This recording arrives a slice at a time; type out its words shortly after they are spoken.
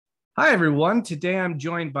Hi, everyone. Today I'm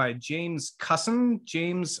joined by James Cusson.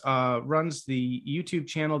 James runs the YouTube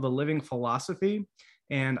channel, The Living Philosophy.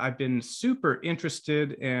 And I've been super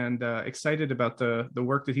interested and excited about the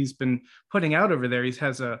work that he's been putting out over there. He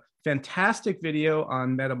has a fantastic video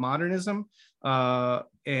on metamodernism.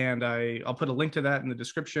 And I'll put a link to that in the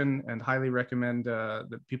description and highly recommend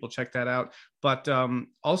that people check that out. But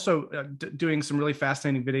also doing some really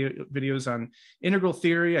fascinating videos on integral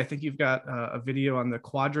theory. I think you've got a video on the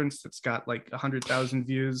quadrants that's got like 100,000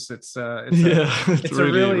 views. It's it's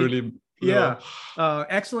really yeah,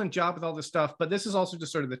 excellent job with all this stuff. But this is also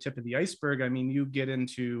just sort of the tip of the iceberg. I mean, you get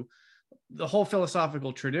into the whole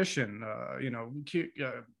philosophical tradition,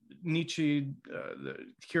 Nietzsche,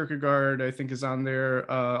 Kierkegaard, I think is on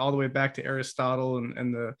there, all the way back to Aristotle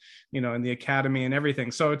and the, and the academy and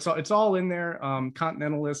everything. So it's all in there.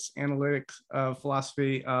 Continentalist analytic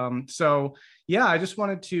philosophy. So yeah, I just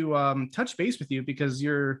wanted to touch base with you because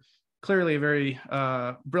you're clearly a very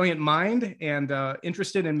brilliant mind and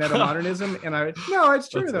interested in metamodernism. And no, it's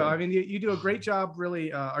true though. I mean, you do a great job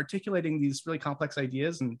really articulating these really complex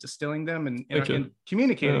ideas and distilling them and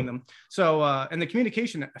communicating them. So, and the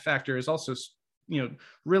communication factor is also,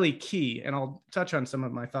 really key. And I'll touch on some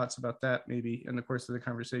of my thoughts about that maybe in the course of the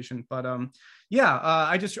conversation. But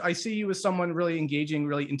I see you as someone really engaging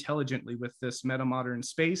really intelligently with this metamodern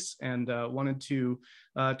space and wanted to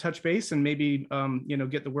touch base and maybe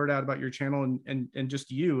get the word out about your channel and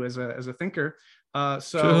just you as a thinker.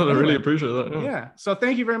 So I really appreciate that. Yeah. So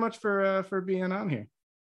thank you very much for being on here.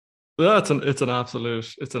 Yeah, it's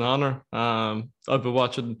an honor. I've been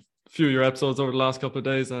watching a few of your episodes over the last couple of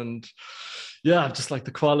days, and yeah, just like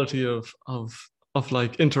the quality of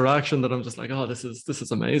like interaction that I'm just like, oh, this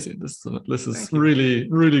is amazing. This is really,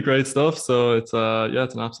 really great stuff. So it's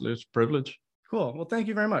it's an absolute privilege. Cool. Well, thank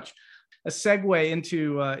you very much. A segue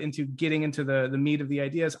into getting into the meat of the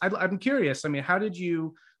ideas. I'm curious. I mean, how did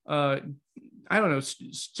you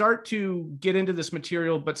start to get into this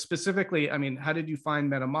material, but specifically, I mean, how did you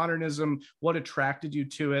find metamodernism? What attracted you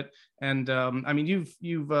to it? And I mean, you've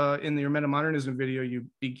in your metamodernism video, you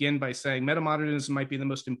begin by saying metamodernism might be the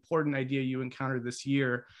most important idea you encounter this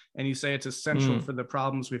year, and you say it's essential for the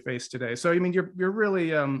problems we face today. So I mean, you're really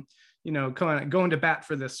going to bat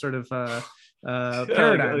for this sort of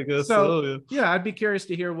paradigm. I guess so, yeah, I'd be curious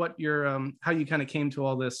to hear what your how you kind of came to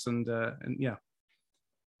all this and yeah.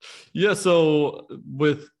 Yeah, so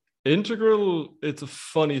with integral, it's a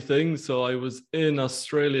funny thing. So I was in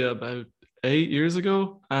Australia about 8 years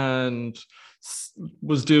ago and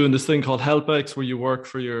was doing this thing called HelpX where you work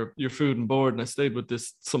for your food and board. And I stayed with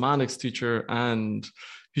this semantics teacher and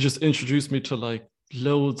he just introduced me to like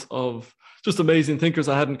loads of just amazing thinkers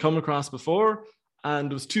I hadn't come across before.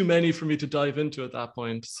 And there was too many for me to dive into at that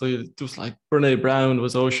point. So there was like Brene Brown, there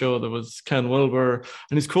was Osho, there was Ken Wilber,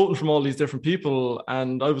 and he's quoting from all these different people.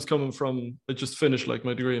 And I just finished like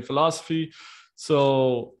my degree in philosophy.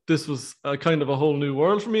 So this was a kind of a whole new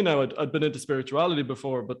world for me. Now I'd been into spirituality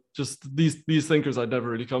before, but just these thinkers I'd never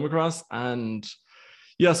really come across. And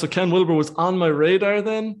yeah, so Ken Wilber was on my radar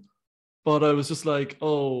then, but I was just like,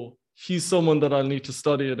 oh, he's someone that I'll need to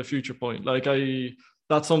study at a future point. Like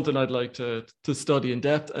that's something I'd like to study in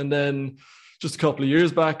depth. And then just a couple of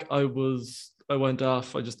years back, I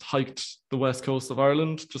just hiked the west coast of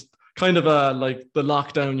Ireland, just kind of like the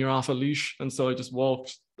lockdown, you're off a leash. And so I just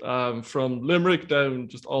walked from Limerick down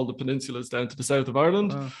just all the peninsulas down to the south of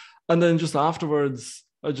Ireland. Wow. And then just afterwards,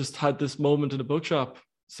 I just had this moment in a bookshop,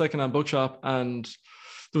 secondhand bookshop, and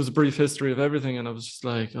there was a brief history of everything. And I was just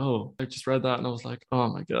like, oh, I just read that. And I was like, oh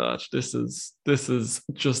my gosh, this is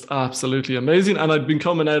just absolutely amazing. And I'd been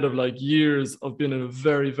coming out of like years of being in a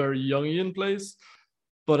very, very Jungian place.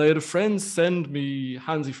 But I had a friend send me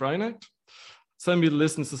Hansi Freinacht, send me the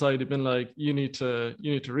Listening Society, been like, you need to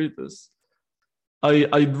read this.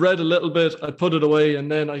 I read a little bit, I put it away. And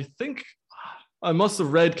then I think I must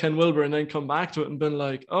have read Ken Wilber and then come back to it and been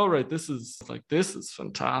like, all right, this is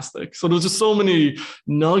fantastic. So there's just so many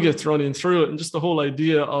nuggets running through it. And just the whole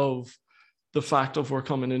idea of the fact of we're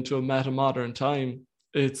coming into a meta-modern time.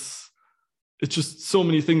 It's just so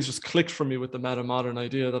many things just clicked for me with the meta-modern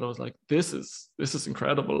idea that I was like, this is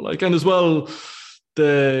incredible. Like, and as well,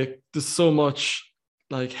 there's so much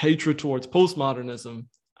like hatred towards postmodernism.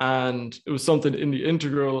 And it was something in the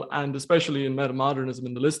integral and especially in metamodernism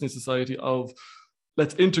in the Listening Society of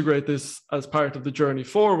let's integrate this as part of the journey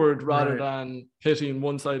forward rather than pitting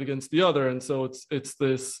one side against the other. And so it's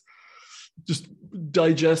this just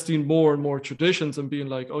digesting more and more traditions and being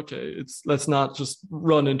like, okay, let's not just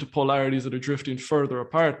run into polarities that are drifting further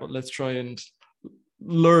apart, but let's try and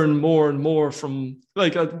learn more and more from,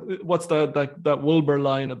 like, what's that Wilbur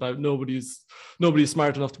line about nobody's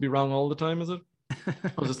smart enough to be wrong all the time, is it?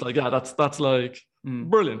 I was just like, yeah, that's like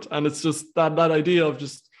brilliant. And it's just that idea of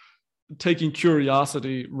just taking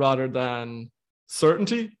curiosity rather than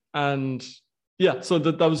certainty. And yeah, so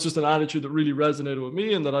that was just an attitude that really resonated with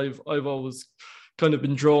me, and that I've always kind of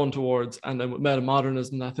been drawn towards. And then with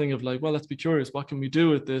metamodernism, that thing of like, well, let's be curious, what can we do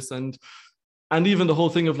with this? And even the whole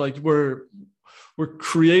thing of like, we're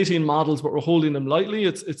creating models, but we're holding them lightly.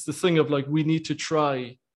 It's the thing of like, we need to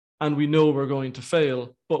try, and we know we're going to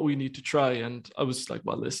fail, but we need to try. And I was just like,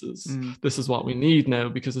 well, this is what we need now,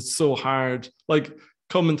 because it's so hard. Like,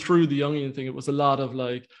 coming through the Jungian thing, it was a lot of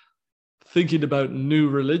like thinking about new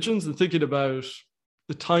religions and thinking about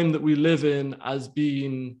the time that we live in as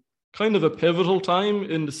being kind of a pivotal time,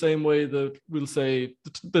 in the same way that we'll say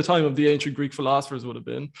the time of the ancient Greek philosophers would have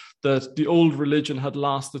been, that the old religion had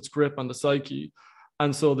lost its grip on the psyche.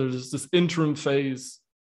 And so there's this interim phase,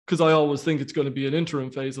 because I always think it's going to be an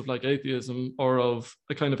interim phase of like atheism or of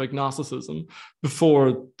a kind of agnosticism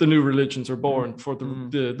before the new religions are born, before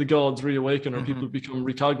the gods reawaken, or people become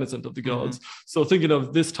recognizant of the gods. So thinking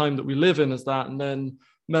of this time that we live in as that, and then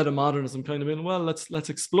metamodernism kind of in, well, let's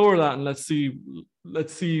explore that, and let's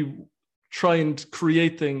see, try and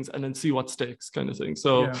create things and then see what sticks, kind of thing.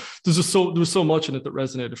 So there was so much in it that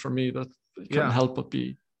resonated for me that I couldn't help but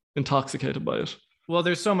be intoxicated by it. Well,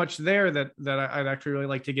 there's so much there that I'd actually really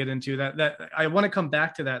like to get into. That I want to come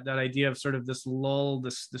back to that idea of sort of this lull,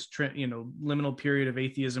 this liminal period of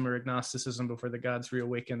atheism or agnosticism before the gods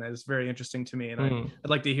reawaken. That is very interesting to me, and I'd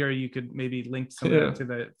like to hear, you could maybe link some of that to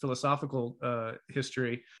the philosophical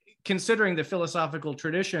history. Considering the philosophical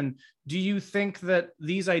tradition, do you think that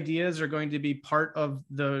these ideas are going to be part of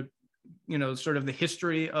the sort of the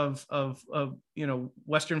history of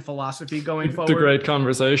Western philosophy going forward? The great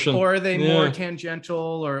conversation. Or are they more tangential,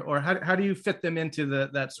 or how do you fit them into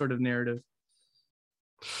that sort of narrative?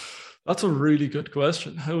 That's a really good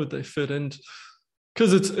question. How would they fit in?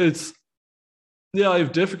 Because it's I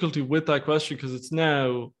have difficulty with that question, because it's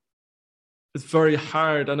very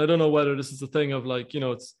hard. And I don't know whether this is a thing of like,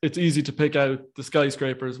 it's easy to pick out the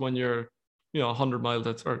skyscrapers when you're 100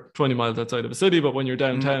 miles or 20 miles outside of a city, but when you're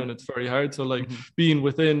downtown, it's very hard. So like being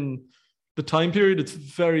within the time period, it's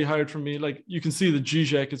very hard for me. Like, you can see that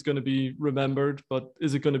Zizek is going to be remembered, but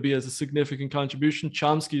is it going to be as a significant contribution?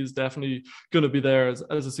 Chomsky is definitely going to be there as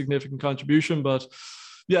a significant contribution, but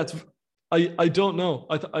I don't know.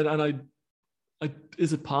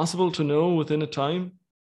 Is it possible to know within a time?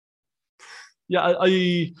 Yeah,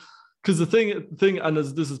 because the thing, and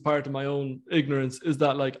this is part of my own ignorance, is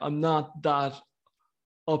that like, I'm not that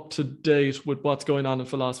up to date with what's going on in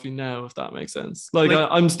philosophy now, if that makes sense. Like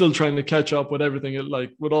I'm still trying to catch up with everything,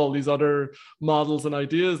 like with all these other models and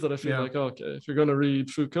ideas that I feel like, okay, if you're going to read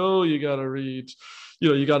Foucault, you got to read,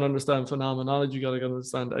 you got to understand phenomenology, you got to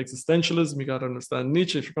understand existentialism, you got to understand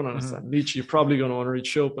Nietzsche. If you're going to understand Nietzsche, you're probably going to want to read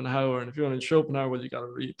Schopenhauer. And if you want to read Schopenhauer, well, you got to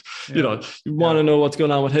read, you want to know what's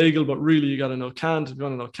going on with Hegel, but really you got to know Kant. If you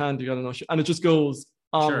want to know Kant, you got to know, and it just goes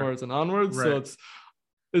onwards and onwards. Right. So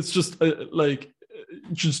it's just like,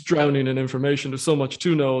 just drowning in information. There's so much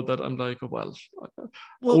to know that I'm like, well,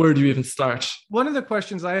 where do you even start? One of the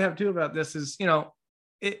questions I have too about this is,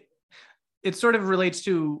 it sort of relates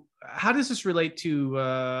to, how does this relate to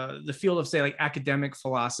the field of, say, like academic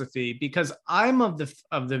philosophy? Because I'm of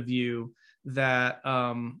the view that,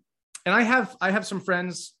 and I have some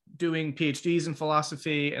friends doing PhDs in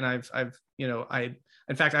philosophy, and I've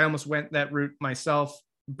in fact, I almost went that route myself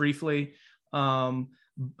briefly.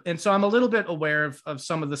 And so I'm a little bit aware of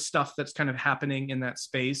some of the stuff that's kind of happening in that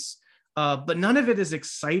space, but none of it is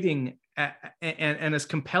exciting and as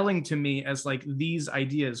compelling to me as like these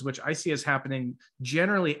ideas, which I see as happening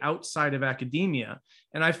generally outside of academia.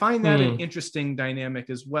 And I find that an interesting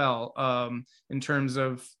dynamic as well, in terms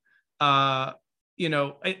of, but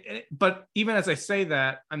even as I say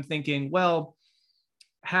that, I'm thinking, well,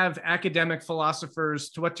 have academic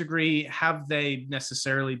philosophers, to what degree have they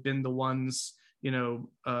necessarily been the ones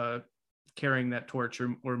carrying that torch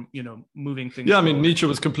or moving things forward? I mean, Nietzsche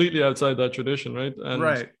was completely outside that tradition, right?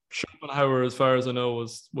 And Schopenhauer, as far as I know,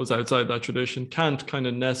 was outside that tradition. Kant kind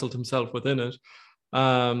of nestled himself within it.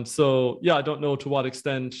 So I don't know to what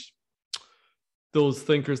extent those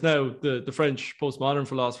thinkers now, the French postmodern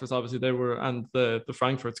philosophers, obviously they were, and the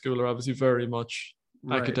Frankfurt School are obviously very much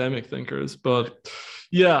academic thinkers. But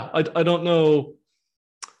I don't know.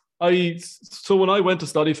 So when I went to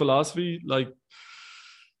study philosophy, like,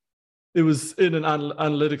 it was in an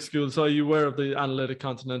analytic school. So you were of the Analytic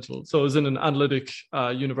Continental. So it was in an analytic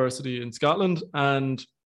university in Scotland. And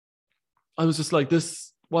I was just like,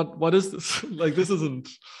 this what is this? Like, this isn't.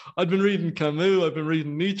 I'd been reading Camus, I've been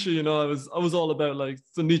reading Nietzsche. You know, I was all about, like,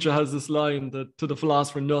 so Nietzsche has this line that to the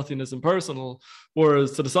philosopher nothing is impersonal,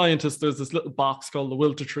 whereas to the scientist there's this little box called the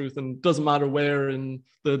will to truth, and it doesn't matter where in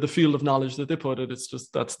the field of knowledge that they put it, it's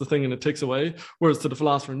just that's the thing and it ticks away. Whereas to the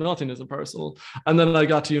philosopher nothing is impersonal. And then I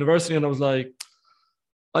got to university and I was like,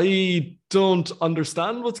 I don't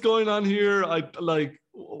understand what's going on here. I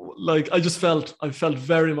felt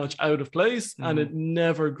very much out of place, and it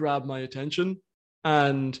never grabbed my attention.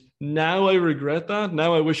 And now I regret that.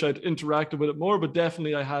 Now I wish I'd interacted with it more, but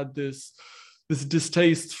definitely I had this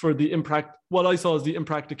distaste for what I saw as the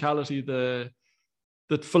impracticality,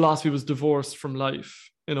 that philosophy was divorced from life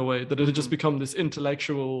in a way, that it had just become this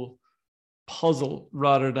intellectual puzzle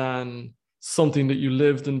rather than something that you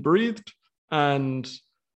lived and breathed. And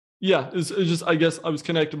yeah, it's just, I guess I was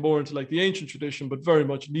connected more into like the ancient tradition, but very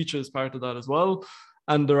much Nietzsche is part of that as well.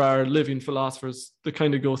 And there are living philosophers that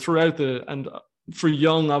kind of go throughout and for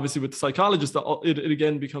Jung, obviously with the psychologists, it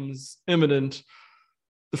again becomes imminent.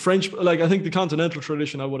 The French, like, I think the continental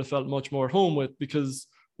tradition I would have felt much more at home with, because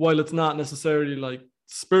while it's not necessarily like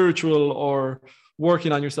spiritual or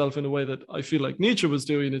working on yourself in a way that I feel like Nietzsche was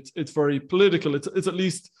doing, it's very political. It's at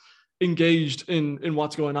least engaged in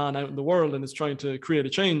what's going on out in the world, and is trying to create a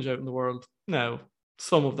change out in the world. Now,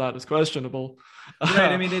 some of that is questionable.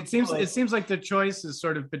 Right. I mean, it seems like the choice is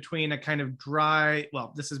sort of between a kind of dry,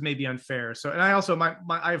 well, this is maybe unfair. So, and I also,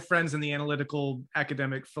 I have friends in the analytical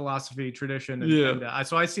academic philosophy tradition. And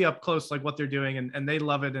so I see up close, like what they're doing, and they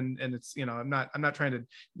love it. And it's, you know, I'm not trying to,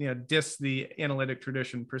 you know, diss the analytic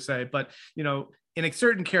tradition per se, but, you know, in a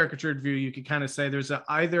certain caricatured view, you could kind of say there's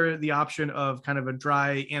either the option of kind of a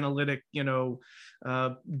dry analytic, you know,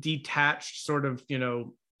 detached sort of, you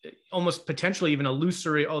know, almost potentially even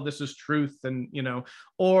illusory, oh, this is truth, and, you know,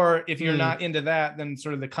 or if you're not into that, then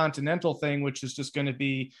sort of the continental thing, which is just going to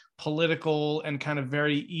be political and kind of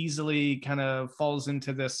very easily kind of falls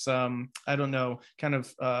into this, I don't know, kind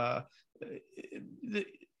of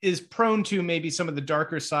is prone to maybe some of the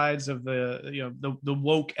darker sides of the, you know, the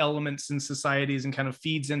woke elements in societies, and kind of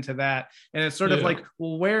feeds into that. And it's sort of like,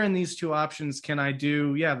 well, where in these two options can I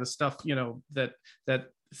do, the stuff, you know, that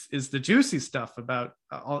is the juicy stuff about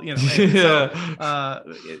all, you know. So,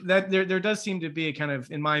 that there does seem to be a kind of,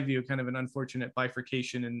 in my view, kind of an unfortunate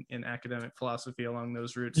bifurcation in academic philosophy along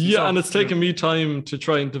those routes. And it's taken me time to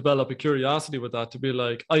try and develop a curiosity with that, to be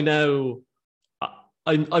like, I'm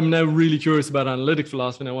now really curious about analytic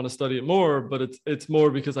philosophy and I want to study it more, but it's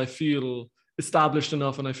more because I feel established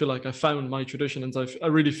enough and I feel like I found my tradition, and I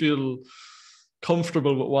really feel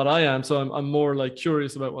comfortable with what I am. So I'm more like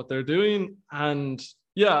curious about what they're doing. And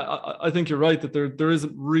I think you're right that there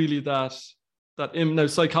isn't really that now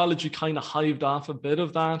psychology kind of hived off a bit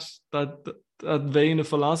of that vein of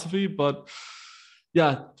philosophy, but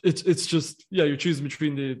it's just you're choosing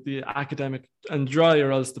between the academic and dry,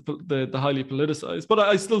 or else the highly politicized. But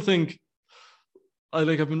I still think I've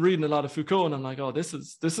been reading a lot of Foucault, and I'm like, oh, this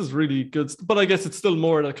is really good. But I guess it's still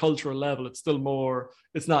more at a cultural level. It's still more,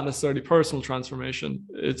 it's not necessarily personal transformation.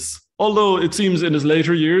 Although it seems in his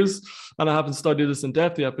later years, and I haven't studied this in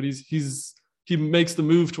depth yet, but he makes the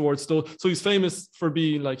move towards so he's famous for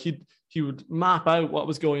being like, he would map out what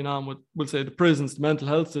was going on with, we'll say, the prisons, the mental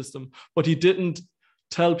health system, but he didn't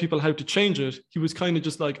tell people how to change it. He was kind of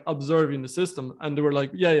just like observing the system, and they were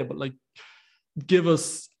like, but like, give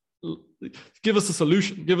us a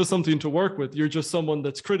solution, give us something to work with. You're just someone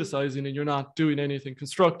that's criticizing and you're not doing anything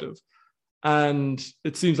constructive. And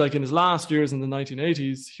it seems like in his last years in the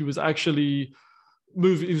 1980s, he was actually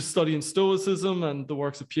he was studying Stoicism and the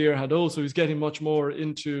works of Pierre Hadot. So he's getting much more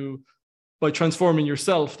into, by transforming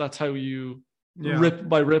yourself, that's how you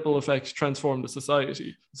by ripple effects transform the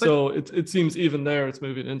society. So it seems even there it's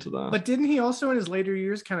moving into that. But didn't he also in his later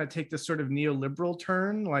years kind of take this sort of neoliberal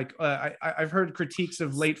turn? Like I've heard critiques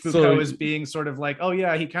of late Foucault as being sort of like, oh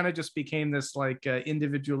yeah, he kind of just became this like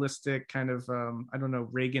individualistic kind of I don't know,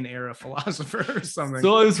 Reagan era philosopher or something.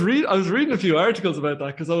 So I was reading a few articles about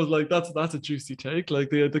that, because I was like, that's a juicy take, like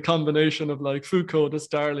the combination of like Foucault, this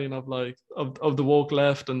darling of like of the woke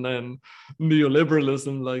left, and then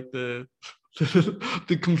neoliberalism, like the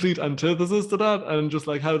complete antithesis to that, and just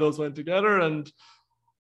like how those went together. And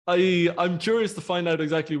I'm curious to find out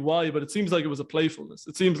exactly why, but it seems like it was a playfulness.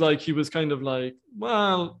 It seems like he was kind of like,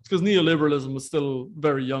 well, because neoliberalism was still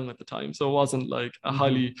very young at the time, so it wasn't like a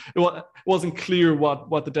highly, it wasn't clear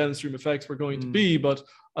what the downstream effects were going to be. But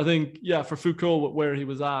I think for Foucault, where he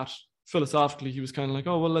was at philosophically, he was kind of like,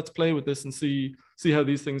 oh well, let's play with this and see how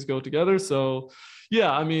these things go together. So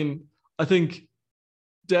I mean, I think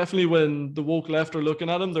definitely when the woke left are looking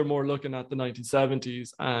at him, they're more looking at the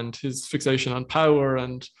 1970s and his fixation on power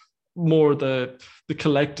and more the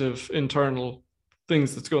collective internal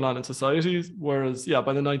things that's going on in society. Whereas, yeah,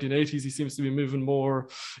 by the 1980s, he seems to be moving more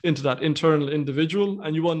into that internal individual.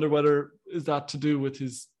 And you wonder whether is that to do with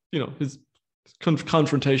his, his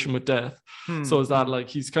confrontation with death. So is that like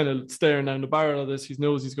he's kind of staring down the barrel of this, he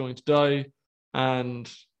knows he's going to die, and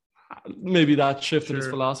maybe that shifted his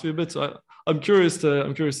philosophy a bit. So I'm curious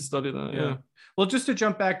to study that. Yeah. Well, just to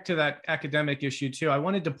jump back to that academic issue too, I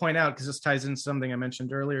wanted to point out, because this ties into something I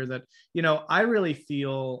mentioned earlier, that, I really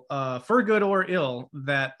feel, for good or ill,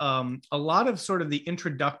 that a lot of sort of the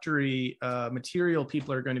introductory material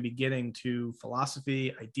people are going to be getting to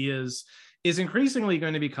philosophy, ideas, is increasingly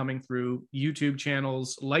going to be coming through YouTube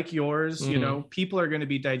channels like yours. People are going to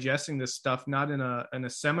be digesting this stuff not in a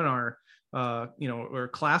seminar or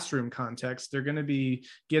classroom context. They're going to be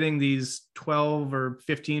getting these 12 or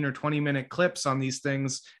 15 or 20-minute clips on these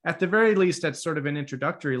things, at the very least at sort of an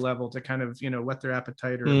introductory level, to kind of whet their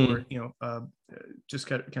appetite or just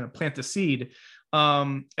kind of plant the seed.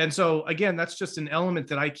 And so again, that's just an element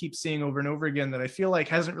that I keep seeing over and over again that I feel like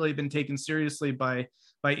hasn't really been taken seriously by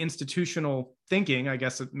institutional thinking. I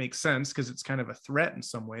guess it makes sense because it's kind of a threat in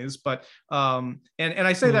some ways, but and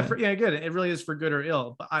I say that for, again, it really is for good or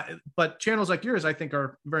ill, but channels like yours, I think,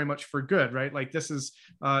 are very much for good, right? Like this is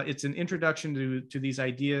it's an introduction to these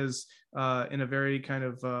ideas in a very kind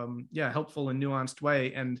of helpful and nuanced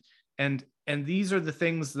way, and these are the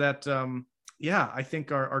things that I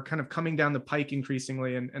think are kind of coming down the pike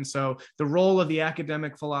increasingly. And so the role of the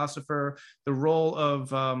academic philosopher, the role of,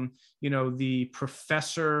 the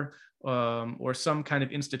professor or some kind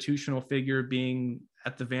of institutional figure being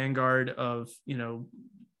at the vanguard of,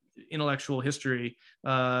 intellectual history,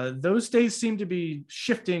 those days seem to be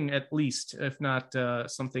shifting, at least, if not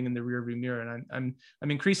something in the rearview mirror. And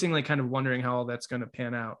I'm increasingly kind of wondering how all that's going to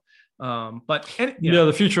pan out.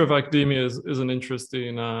 The future of academia is an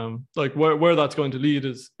interesting like where that's going to lead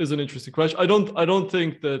is an interesting question. I don't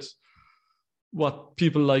think that what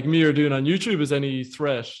people like me are doing on YouTube is any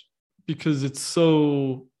threat, because it's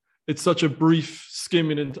such a brief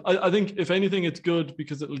skimming, and I think if anything it's good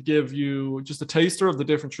because it'll give you just a taster of the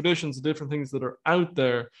different traditions, the different things that are out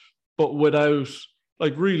there, but without,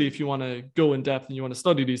 like, really, if you want to go in depth and you want to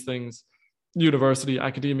study these things, university,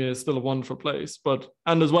 academia is still a wonderful place.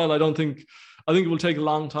 And as well, I think it will take a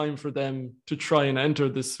long time for them to try and enter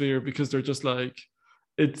this sphere, because they're just like,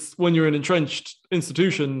 it's when you're an entrenched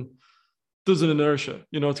institution, there's an inertia,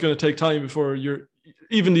 it's going to take time before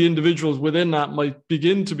even the individuals within that might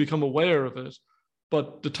begin to become aware of it.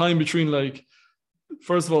 But the time between, like,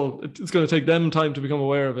 first of all, it's going to take them time to become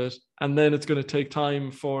aware of it, and then it's going to take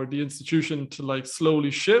time for the institution to, like,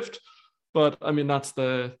 slowly shift. But I mean, that's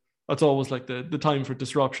always like the time for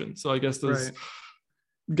disruption. So I guess there's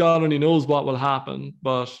God only knows what will happen,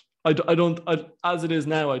 but I don't as it is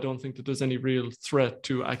now, I don't think that there's any real threat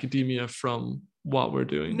to academia from what we're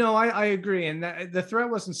doing. No, I agree. And the threat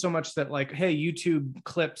wasn't so much that, like, hey, YouTube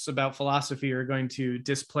clips about philosophy are going to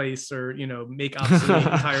displace or, make obsolete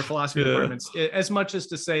entire philosophy departments, as much as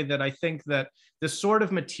to say that I think that the sort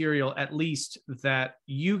of material, at least, that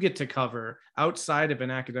you get to cover outside of an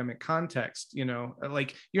academic context,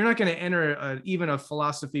 like, you're not going to enter even a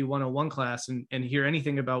philosophy 101 class and hear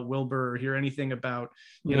anything about Wilbur or hear anything about,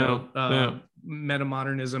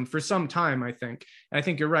 metamodernism for some time, I think. And I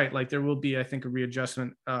think you're right. Like, there will be, I think, a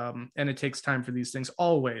readjustment, and it takes time for these things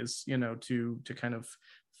always, to kind of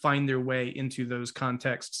find their way into those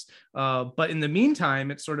contexts. But in the meantime,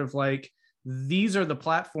 it's sort of like, these are the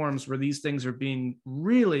platforms where these things are being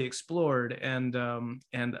really explored. And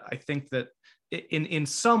I think that in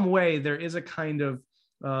some way there is a kind of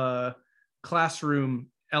classroom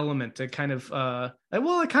element, a kind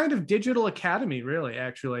of digital academy, really,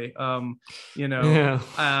 actually, that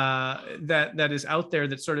is out there,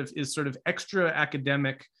 that is sort of extra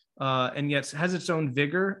academic, and yet has its own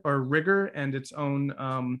vigor or rigor and its own,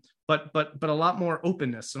 but a lot more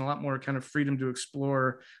openness and a lot more kind of freedom to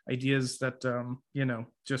explore ideas that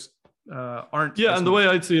just aren't. Yeah, and the way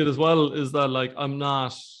I'd see it as well is that, like, I'm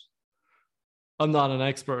not an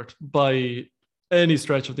expert by any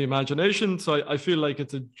stretch of the imagination, so I feel like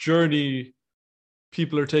it's a journey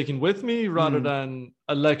people are taking with me rather than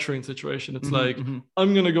a lecturing situation. It's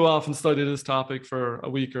I'm going to go off and study this topic for a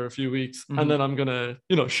week or a few weeks, and then I'm going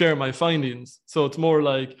to, share my findings. So it's more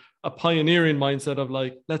like a pioneering mindset of,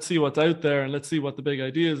 like, let's see what's out there and let's see what the big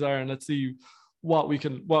ideas are and let's see what we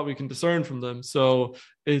can discern from them. So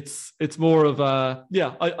it's more of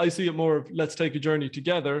I see it more of, let's take a journey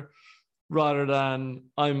together, rather than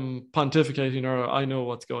I'm pontificating or I know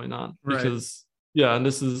what's going on. Right. Because Yeah, and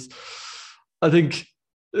this is, I think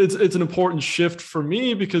it's an important shift for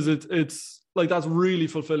me because it's like that's really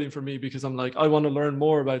fulfilling for me because I'm like I want to learn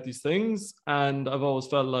more about these things, and I've always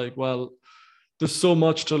felt like, well, there's so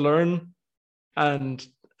much to learn, and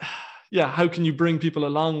yeah, how can you bring people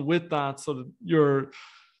along with that so that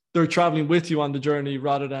they're traveling with you on the journey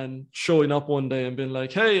rather than showing up one day and being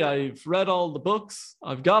like, hey, I've read all the books,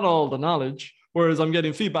 I've got all the knowledge. Whereas I'm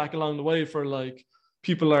getting feedback along the way for like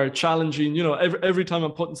people are challenging, you know, every time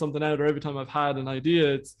I'm putting something out or every time I've had an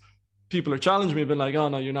idea, it's people are challenging me, being like, oh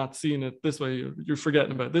no, you're not seeing it this way, you're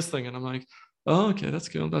forgetting about this thing. And I'm like, oh, okay, that's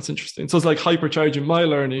cool, that's interesting. So it's like hypercharging my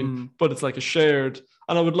learning, but it's like a shared,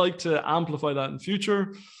 and I would like to amplify that in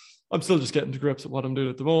future. I'm still just getting to grips with what I'm doing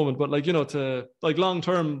at the moment. But like, you know, to like long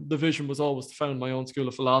term, the vision was always to found my own school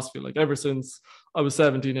of philosophy. Like ever since I was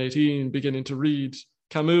 17, 18, beginning to read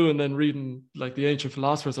Camus and then reading like the ancient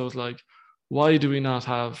philosophers, I was like, why do we not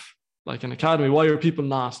have like an academy? Why are people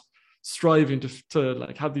not striving to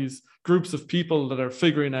like have these groups of people that are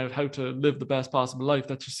figuring out how to live the best possible life?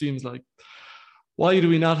 That just seems like, why do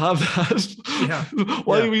we not have that? Yeah.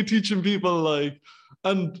 Why are we teaching people like,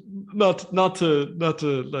 and not to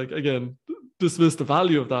like again dismiss the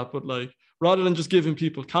value of that, but like rather than just giving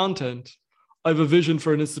people content, I have a vision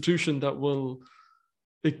for an institution that will,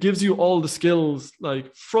 it gives you all the skills,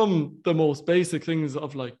 like from the most basic things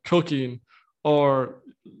of like cooking or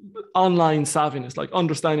online savviness, like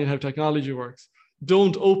understanding how technology works.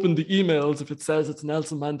 Don't open the emails if it says it's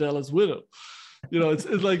Nelson Mandela's widow. You know, it's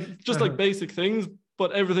like just like basic things,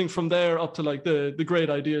 but everything from there up to like the great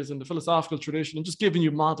ideas and the philosophical tradition, and just giving you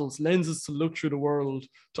models, lenses to look through the world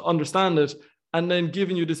to understand it, and then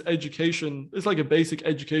giving you this education. It's like a basic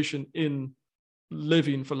education in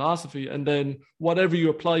living philosophy, and then whatever you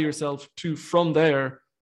apply yourself to from there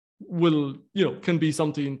will, you know, can be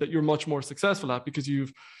something that you're much more successful at because you're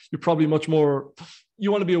probably much more,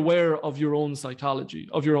 you want to be aware of your own psychology,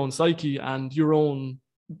 of your own psyche and your own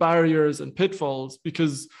barriers and pitfalls,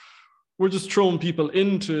 because we're just throwing people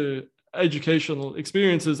into educational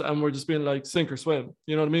experiences and we're just being like sink or swim.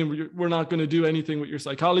 You know what I mean? We're not going to do anything with your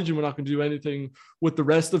psychology. We're not going to do anything with the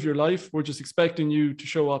rest of your life. We're just expecting you to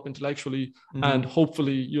show up intellectually and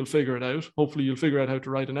hopefully you'll figure it out. Hopefully you'll figure out how to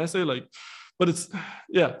write an essay. Like, but it's,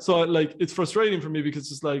 yeah. So like, it's frustrating for me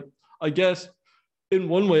because it's like, I get in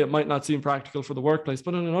one way, it might not seem practical for the workplace,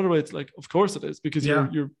 but in another way, it's like, of course it is, because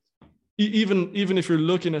you're even if you're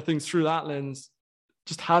looking at things through that lens,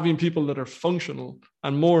 just having people that are functional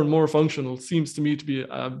and more functional seems to me to be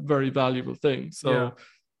a very valuable thing. So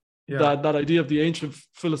that idea of the ancient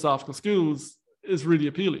philosophical schools is really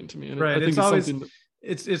appealing to me. And right. I think it's always, something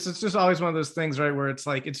it's just always one of those things, right, where it's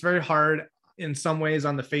like, it's very hard in some ways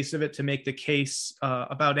on the face of it to make the case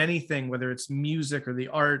about anything, whether it's music or the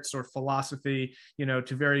arts or philosophy, you know,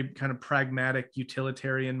 to very kind of pragmatic,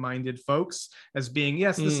 utilitarian minded folks as being,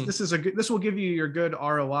 yes, this is a good, this will give you your good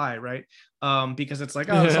ROI, right? Because it's like,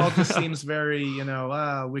 oh, this all just seems very, you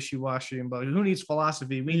know, wishy-washy, and but who needs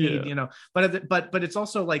philosophy? We need, you know, but it's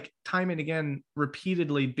also like time and again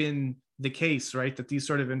repeatedly been the case, right, that these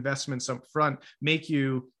sort of investments up front make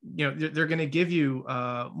you, you know, they're going to give you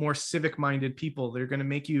more civic minded people. They're going to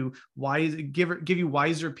make you wise, give you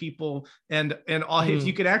wiser people, and all, if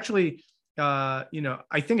you could actually you know,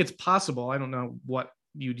 I think it's possible, I don't know what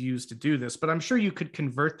you'd use to do this, but I'm sure you could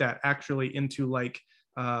convert that actually into like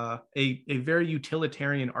a very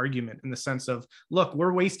utilitarian argument, in the sense of, look,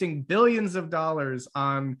 we're wasting billions of dollars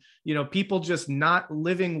on, you know, people just not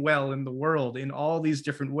living well in the world in all these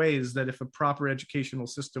different ways, that if a proper educational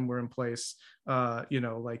system were in place, you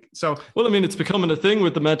know, like, so. Well, I mean, it's becoming a thing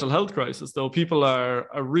with the mental health crisis, though. People are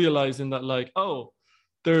realizing that, like, oh,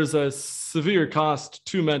 there's a severe cost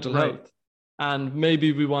to mental health, and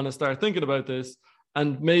maybe we want to start thinking about this,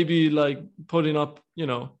 and maybe like putting up, you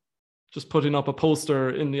know, just putting up a poster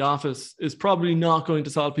in the office is probably not going to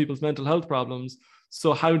solve people's mental health problems.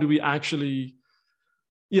 So how do we actually,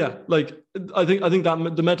 like, I think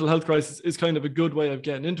that the mental health crisis is kind of a good way of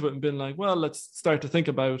getting into it and being like, well, let's start to think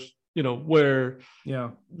about, you know, where,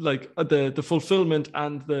 like the fulfillment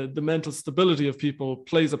and the mental stability of people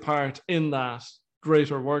plays a part in that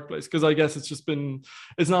greater workplace. Because I guess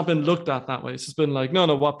it's not been looked at that way. It's just been like, no,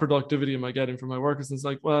 what productivity am I getting from my workers? And it's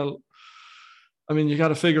like, well, I mean, you got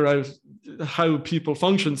to figure out how people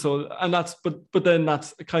function. So, and that's, but then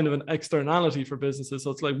that's kind of an externality for businesses.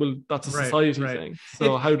 So it's like, well, that's a society thing.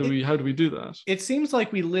 So how do we do that? It seems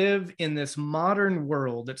like we live in this modern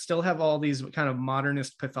world that still have all these kind of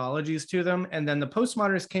modernist pathologies to them. And then the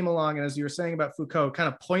postmodernists came along, and as you were saying about Foucault,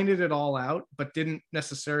 kind of pointed it all out, but didn't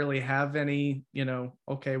necessarily have any, you know,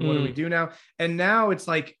 okay, what do we do now? And now it's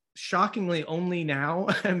like, shockingly only now,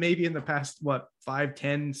 maybe in the past, what, 5,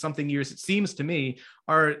 10 something years, it seems to me,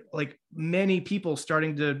 are like many people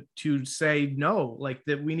starting to say no, like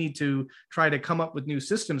that we need to try to come up with new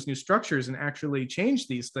systems, new structures, and actually change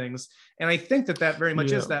these things. And I think that very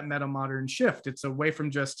much is that meta modern shift. It's away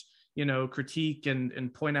from just, critique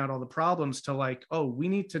and point out all the problems to like, oh, we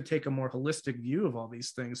need to take a more holistic view of all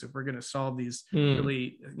these things if we're going to solve these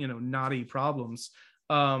really, knotty problems.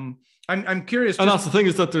 I'm curious. And that's the thing,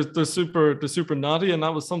 is that they're super knotty. And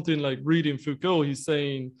that was something like reading Foucault, he's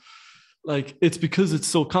saying like, it's because it's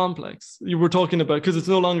so complex. You were talking about, because it's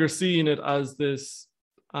no longer seeing it as this,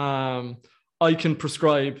 I can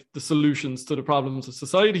prescribe the solutions to the problems of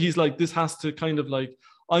society. He's like, this has to kind of like,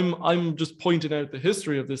 I'm just pointing out the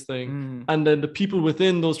history of this thing. And then the people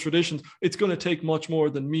within those traditions, it's going to take much more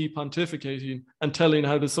than me pontificating and telling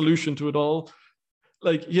how the solution to it all.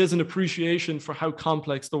 Like, he has an appreciation for how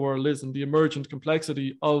complex the world is and the emergent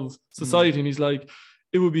complexity of society. And he's like,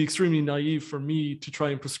 it would be extremely naive for me to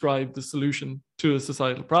try and prescribe the solution to a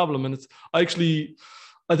societal problem. And I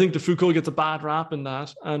think the Foucault gets a bad rap in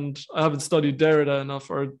that. And I haven't studied Derrida enough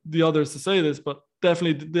or the others to say this, but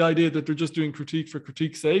definitely the idea that they're just doing critique for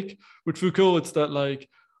critique's sake. With Foucault, it's that like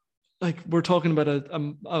we're talking about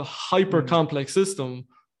a hyper complex system.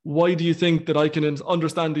 Why do you think that I can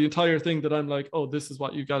understand the entire thing that I'm like, oh, this is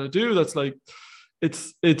what you got to do? That's like,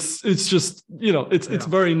 it's just, it's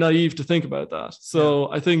very naive to think about that.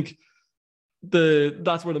 So I think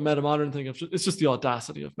that's where the meta-modern thing it's just the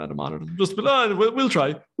audacity of meta-modern. Just we'll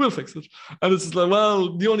try, we'll fix it. And it's just like,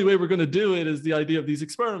 well, the only way we're going to do it is the idea of these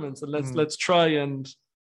experiments, and let's just try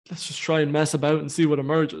and mess about and see what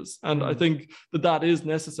emerges. And I think that is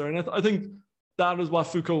necessary. And I think that is what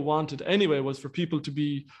Foucault wanted anyway, was for people to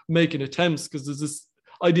be making attempts, because there's this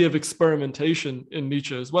idea of experimentation in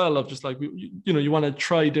Nietzsche as well, of just like, you want to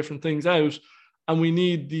try different things out, and we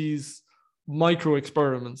need these micro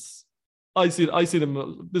experiments. I see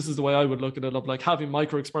them, this is the way I would look at it, of like having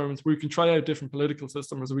micro experiments where you can try out different political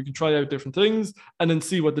systems, or we can try out different things and then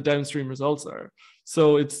see what the downstream results are.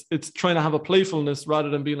 So it's trying to have a playfulness rather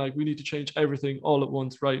than being like, we need to change everything all at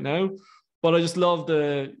once right now. But I just love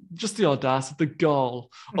the audacity, the gall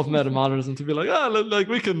of metamodernism to be like,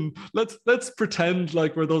 let's pretend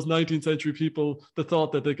like we're those 19th century people that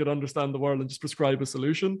thought that they could understand the world and just prescribe a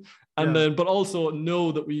solution. And then, but also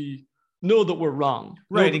know that we're wrong.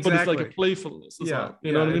 Right, exactly. But it's like a playfulness as well.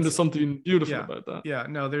 You know what I mean? There's something beautiful about that. Yeah,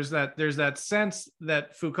 no, there's that sense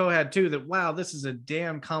that Foucault had too, that, wow, this is a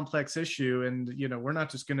damn complex issue. And, we're not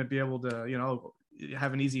just going to be able to,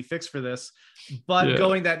 have an easy fix for this, but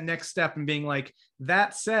going that next step and being like,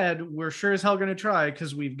 that said, we're sure as hell going to try,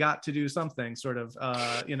 because we've got to do something, sort of,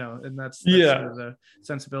 and that's sort of the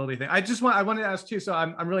sensibility thing. I wanted to ask too, so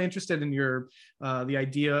I'm really interested in your the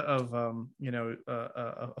idea of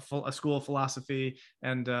a school of philosophy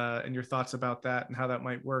and your thoughts about that and how that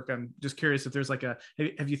might work. I'm just curious if there's like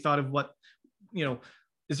have you thought of what,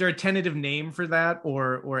 is there a tentative name for that,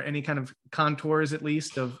 or any kind of contours at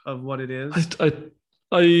least of what it is?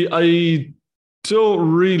 I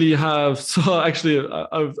don't really have. So actually,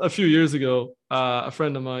 a few years ago, a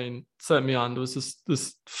friend of mine sent me on. There was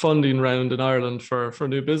this funding round in Ireland for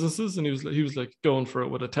new businesses, and he was like going for it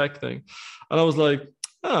with a tech thing, and I was like,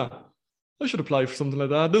 I should apply for something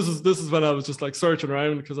like that. This is when I was just like searching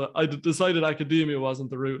around, because I decided academia wasn't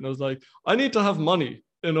the route, and I was like, I need to have money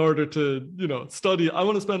in order to, study. I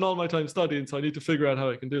want to spend all my time studying, so I need to figure out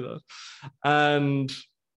how I can do that. And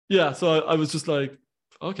so I was just like,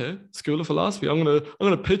 okay, School of Philosophy. I'm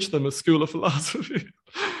gonna pitch them a School of Philosophy.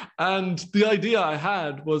 And the idea I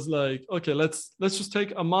had was like, okay, let's just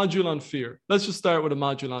take a module on fear. Let's just start with a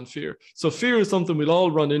module on fear. So fear is something we'll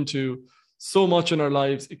all run into so much in our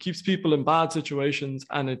lives. It keeps people in bad situations,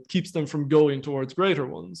 and it keeps them from going towards greater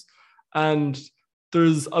ones. And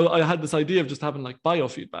I had this idea of just having like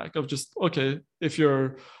biofeedback of just, okay, if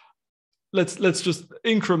you're, let's just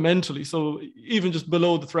incrementally, so even just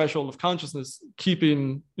below the threshold of consciousness,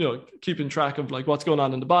 keeping track of like what's going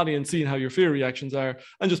on in the body and seeing how your fear reactions are,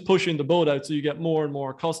 and just pushing the boat out so you get more and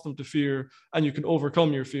more accustomed to fear and you can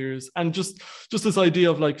overcome your fears. And just this idea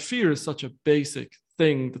of like, fear is such a basic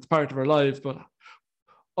thing that's part of our lives, but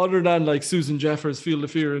other than like Susan Jeffers, feel the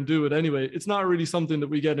fear and do it anyway, it's not really something that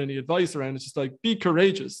we get any advice around. It's just like, be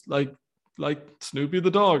courageous, like Snoopy the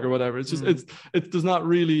dog or whatever. It's just it does not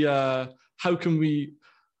really how can we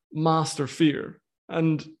master fear?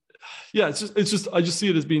 And it's just I just see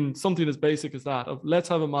it as being something as basic as that, of let's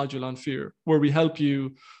have a module on fear where we help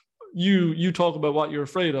you talk about what you're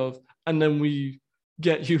afraid of, and then we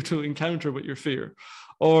get you to encounter with your fear.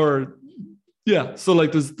 Or yeah, so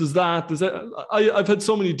like there's that. I've had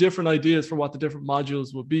so many different ideas for what the different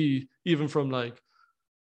modules would be, even from like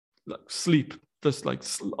sleep, just like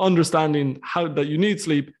understanding how that you need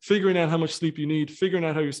sleep, figuring out how much sleep you need, figuring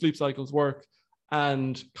out how your sleep cycles work,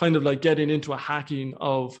 and kind of like getting into a hacking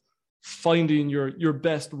of finding your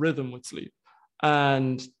best rhythm with sleep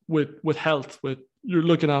and with health, with you're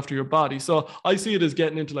looking after your body. So I see it as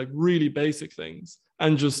getting into like really basic things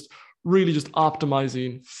and just really just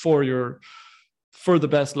optimizing for the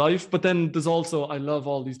best life. But then there's also, I love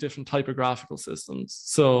all these different typographical systems.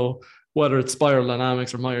 So whether it's spiral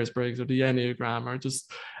dynamics or Myers-Briggs or the Enneagram or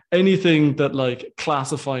just anything that like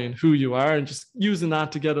classifying who you are and just using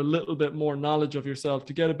that to get a little bit more knowledge of yourself,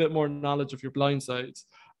 to get a bit more knowledge of your blind sides.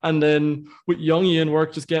 And then with Jungian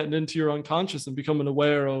work, just getting into your unconscious and becoming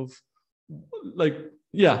aware of like,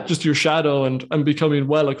 yeah, just your shadow and becoming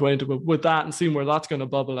well acquainted with that and seeing where that's going to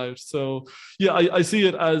bubble out. So yeah, I see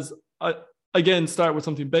it as, again, start with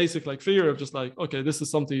something basic like fear of just like, okay, this is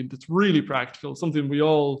something that's really practical, something we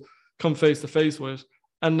all come face to face with.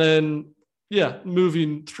 And then, yeah,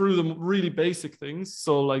 moving through the really basic things.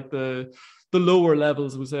 So like the lower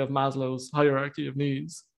levels, we say, of Maslow's hierarchy of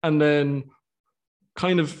needs. And then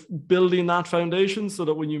kind of building that foundation so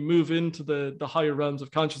that when you move into the higher realms of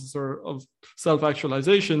consciousness or of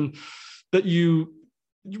self-actualization, that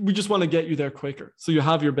we just want to get you there quicker. So you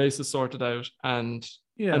have your basis sorted out and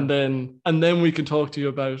then we can talk to you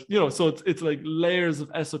about, so it's like layers of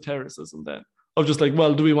esotericism then of just like,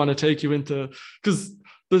 well, do we want to take you into, because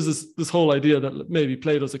there's this whole idea that maybe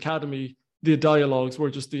Plato's Academy, the dialogues were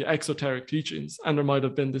just the exoteric teachings, and there might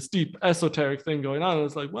have been this deep esoteric thing going on. And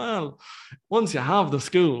it's like, well, once you have the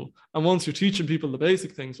school and once you're teaching people the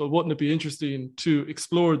basic things, well, wouldn't it be interesting to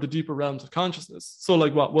explore the deeper realms of consciousness? So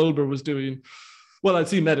like what Wilber was doing, well, I'd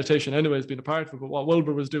see meditation anyways being a part of it, but what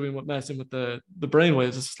Wilber was doing with messing with the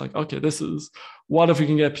brainwaves, is just like, okay, what if we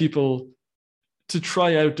can get people to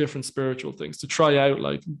try out different spiritual things, to try out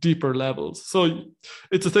like deeper levels. So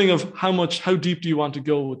it's a thing of how deep do you want to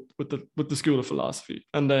go with the school of philosophy,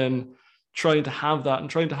 and then trying to have that and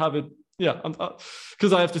trying to have it. Yeah.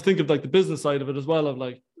 Because I have to think of like the business side of it as well, of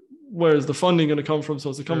like, where's the funding going to come from? So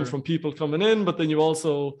is it coming from people coming in, but then you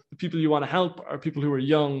also, the people you want to help are people who are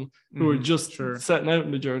young, who are just setting out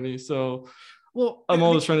in the journey. So well, I'm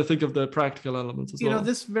always trying to think of the practical elements as well.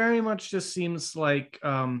 This very much just seems like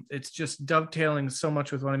it's just dovetailing so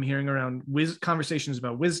much with what I'm hearing around conversations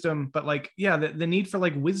about wisdom, but like, yeah, the need for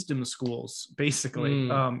like wisdom schools, basically.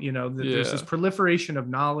 There's this proliferation of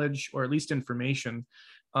knowledge, or at least information,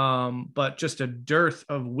 but just a dearth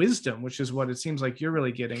of wisdom, which is what it seems like you're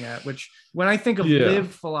really getting at, which when I think of living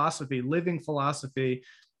philosophy,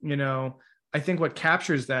 I think what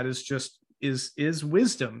captures that is just is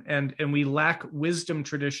wisdom, and we lack wisdom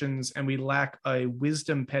traditions, and we lack a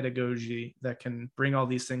wisdom pedagogy that can bring all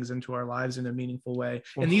these things into our lives in a meaningful way.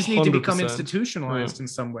 And these need to become institutionalized in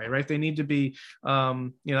some way, right? They need to be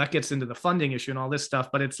that gets into the funding issue and all this stuff,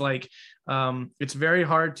 but it's like it's very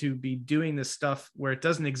hard to be doing this stuff where it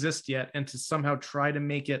doesn't exist yet, and to somehow try to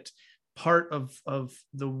make it part of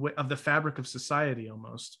the fabric of society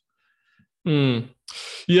almost.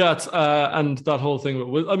 Yeah, it's, and that whole thing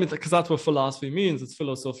with, I mean, because that's what philosophy means. It's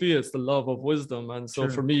philosophia, it's the love of wisdom. And so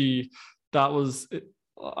for me, that was it.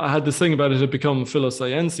 I had this thing about it had become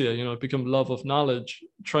philoscientia, it become love of knowledge,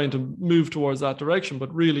 trying to move towards that direction.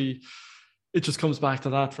 But really, it just comes back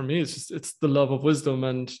to that for me. It's the love of wisdom.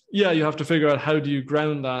 And yeah, you have to figure out how do you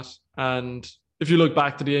ground that. And if you look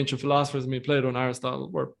back to the ancient philosophers, I mean, Plato and Aristotle,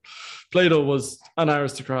 where Plato was an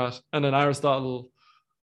aristocrat, and then Aristotle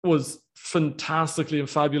was fantastically and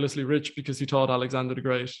fabulously rich because he taught Alexander the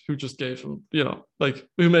Great, who just gave him,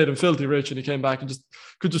 who made him filthy rich, and he came back and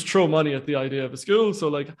could just throw money at the idea of a school. So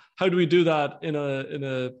like, how do we do that in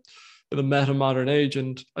a meta modern age?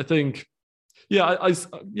 And I think, it's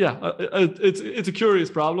a curious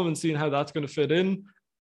problem, and seeing how that's going to fit in.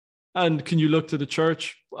 And can you look to the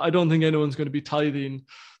church? I don't think anyone's going to be tithing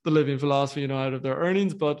the living philosophy, out of their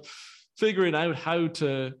earnings, but figuring out how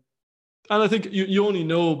to. And I think you only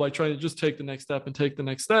know by trying to just take the next step.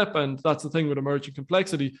 And that's the thing with emergent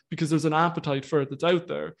complexity, because there's an appetite for it that's out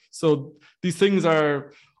there. So these things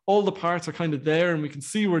all the parts are kind of there, and we can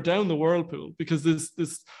see we're down the whirlpool, because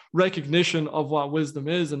this recognition of what wisdom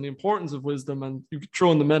is and the importance of wisdom, and you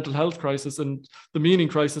throw in the mental health crisis and the meaning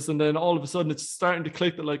crisis, and then all of a sudden it's starting to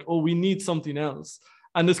click that like, oh, we need something else.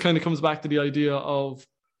 And this kind of comes back to the idea of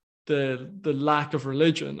the lack of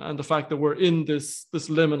religion, and the fact that we're in this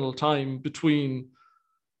liminal time between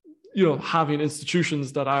having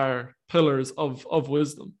institutions that are pillars of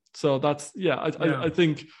wisdom. So that's I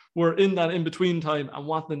think we're in that in between time, and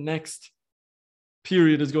what the next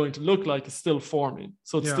period is going to look like is still forming.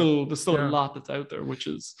 So it's there's still a lot that's out there, which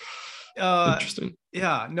is interesting.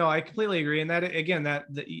 Yeah, no, I completely agree. And that, again,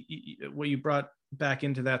 what you brought back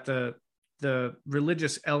into that, the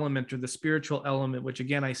religious element or the spiritual element, which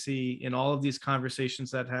again, I see in all of these conversations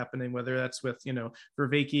that happening, whether that's with,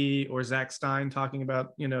 Vervaeke or Zach Stein talking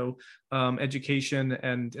about, education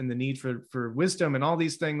and the need for wisdom and all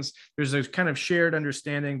these things. There's a kind of shared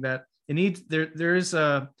understanding that there is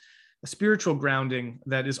a spiritual grounding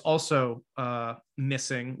that is also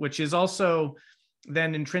missing, which is also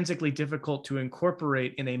then intrinsically difficult to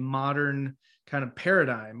incorporate in a modern kind of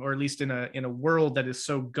paradigm, or at least in a world that is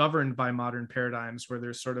so governed by modern paradigms, where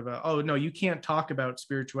there's sort of oh no, you can't talk about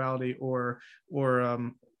spirituality or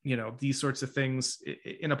these sorts of things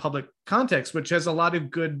in a public context, which has a lot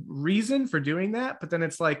of good reason for doing that. But then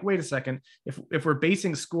it's like, wait a second, if we're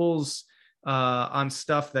basing schools on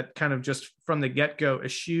stuff that kind of just from the get-go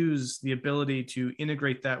eschews the ability to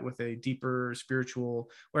integrate that with a deeper spiritual,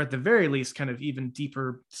 or at the very least kind of even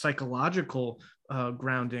deeper psychological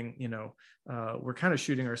grounding, we're kind of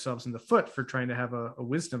shooting ourselves in the foot for trying to have a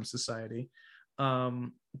wisdom society.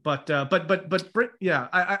 But yeah,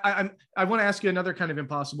 I want to ask you another kind of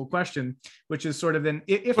impossible question, which is sort of then,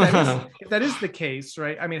 if that is the case,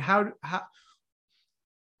 right? I mean,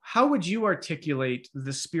 how would you articulate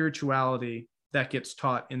the spirituality that gets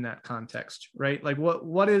taught in that context, right? Like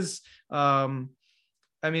what is, I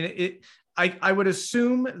would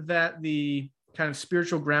assume that the kind of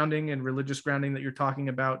spiritual grounding and religious grounding that you're talking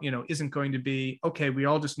about, isn't going to be, okay, we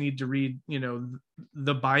all just need to read,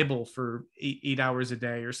 the Bible for eight hours a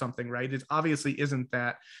day or something, right? It obviously isn't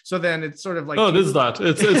that. So then it's sort of like, no, it is that.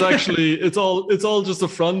 It's actually, it's all just a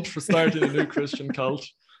front for starting a new Christian cult.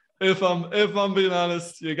 If I'm being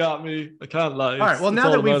honest, you got me. I can't lie. All right. Well,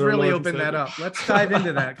 now that we've really opened that up, let's dive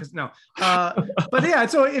into that. Because but yeah.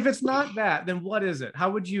 So if it's not that, then what is it?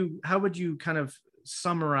 How would you kind of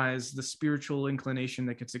summarize the spiritual inclination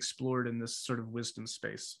that gets explored in this sort of wisdom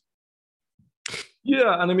space?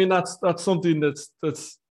 Yeah, and I mean that's something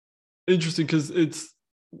that's interesting, because it's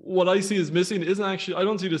what I see is missing isn't actually, I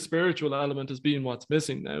don't see the spiritual element as being what's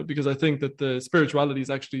missing now, because I think that the spirituality is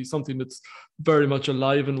actually something that's very much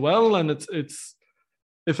alive and well, and it's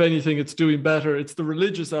if anything, it's doing better. It's the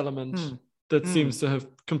religious element that seems to have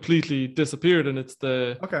completely disappeared, and it's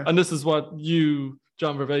and this is what you,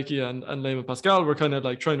 John Vervaeke and Layman Pascal were kind of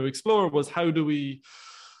like trying to explore, was how do we,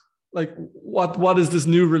 like, what is this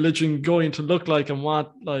new religion going to look like, and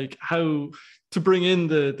how to bring in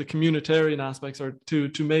the communitarian aspects, or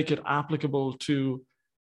to make it applicable to,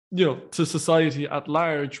 to society at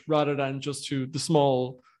large, rather than just to the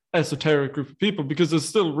small esoteric group of people, because there's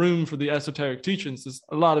still room for the esoteric teachings. There's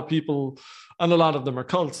a lot of people, and a lot of them are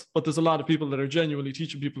cults, but there's a lot of people that are genuinely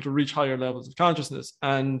teaching people to reach higher levels of consciousness.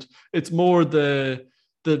 And it's more the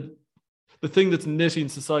thing that's knitting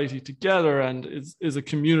society together, and is a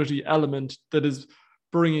community element that is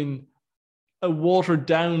bringing a watered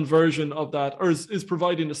down version of that, or is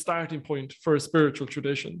providing a starting point for a spiritual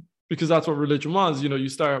tradition, because that's what religion was. You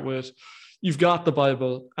start with, you've got the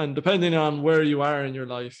Bible, and depending on where you are in your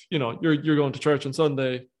life, you're going to church on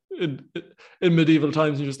Sunday. In medieval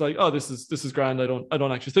times, you're just like, oh, this is grand. I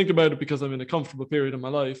don't actually think about it because I'm in a comfortable period in my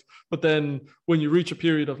life. But then when you reach a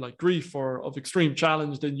period of like grief or of extreme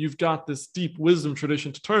challenge, then you've got this deep wisdom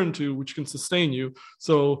tradition to turn to, which can sustain you.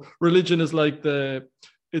 So religion is like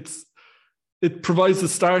it provides a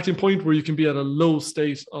starting point where you can be at a low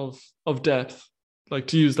state of depth, like,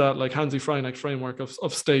 to use that like Hansi Freinacht framework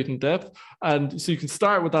of state and depth. And so you can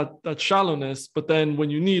start with that shallowness, but then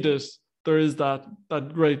when you need it, there is that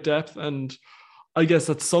great depth. And I guess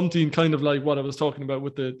that's something kind of like what I was talking about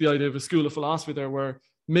with the idea of a school of philosophy there, where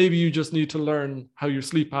maybe you just need to learn how your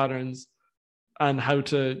sleep patterns and how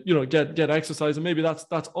to, get exercise. And maybe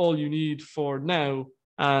that's all you need for now.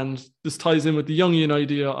 And this ties in with the Jungian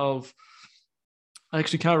idea of, I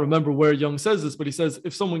actually can't remember where Jung says this, but he says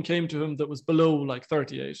if someone came to him that was below like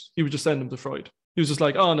 38, he would just send them to Freud. He was just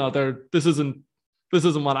like, oh no, this isn't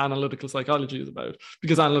what analytical psychology is about,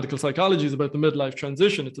 because analytical psychology is about the midlife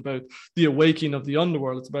transition. It's about the awakening of the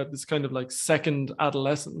underworld. It's about this kind of like second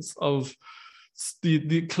adolescence of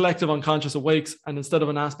the collective unconscious awakes, and instead of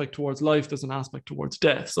an aspect towards life, there's an aspect towards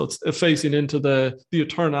death. So it's facing into the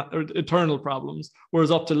eternal problems.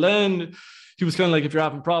 Whereas up to Len, he was kind of like, if you're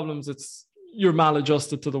having problems, you're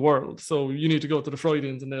maladjusted to the world. So you need to go to the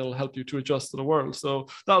Freudians and they'll help you to adjust to the world. So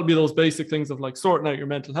that'll be those basic things of like sorting out your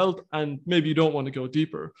mental health, and maybe you don't want to go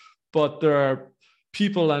deeper. But there are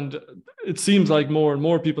people, and it seems like more and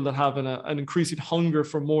more people that have an increasing hunger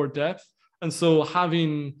for more depth. And so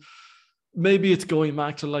having maybe it's going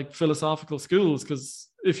back to like philosophical schools, because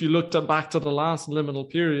if you looked back to the last liminal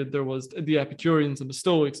period, there was the Epicureans and the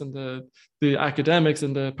Stoics and the academics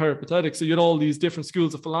and the Peripatetics. So you had all these different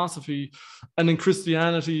schools of philosophy. And in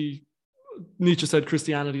Christianity, Nietzsche said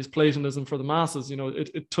Christianity is Platonism for the masses. You know,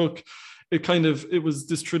 it was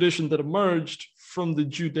this tradition that emerged from the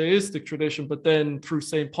Judaistic tradition, but then through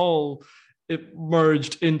St. Paul, it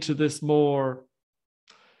merged into this more,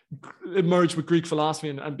 it merged with Greek philosophy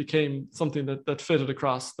and became something that fitted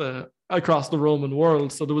across the Roman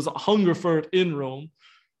world. So there was a hunger for it in Rome,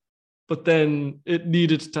 but then it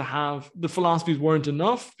needed to have, the philosophies weren't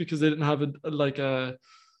enough because they didn't have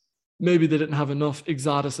maybe they didn't have enough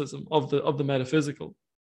exoticism of the metaphysical.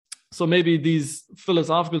 So maybe these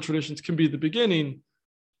philosophical traditions can be the beginning,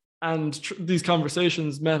 and these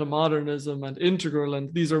conversations, metamodernism and integral,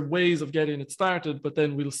 and these are ways of getting it started, but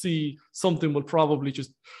then we'll see something will probably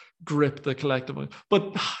just grip the collective.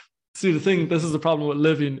 But see, the thing, this is the problem with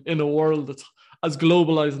living in a world that's as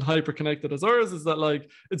globalized and hyper-connected as ours, is that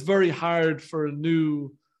like, it's very hard for a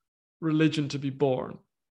new religion to be born,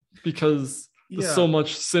 because there's so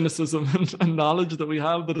much cynicism and knowledge that we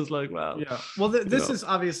have that is like, well, this is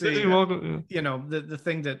obviously, you know, the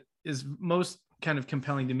thing that is most kind of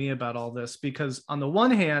compelling to me about all this, because on the one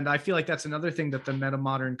hand, I feel like that's another thing that the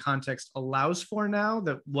metamodern context allows for now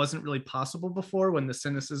that wasn't really possible before, when the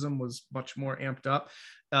cynicism was much more amped up.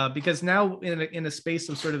 Because now in a space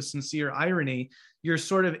of sort of sincere irony, you're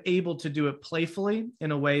sort of able to do it playfully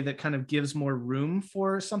in a way that kind of gives more room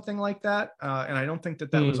for something like that. And I don't think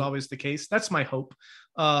that was always the case. That's my hope.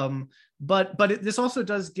 But this also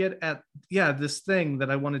does get at, this thing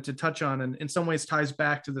that I wanted to touch on, and in some ways ties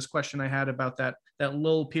back to this question I had about that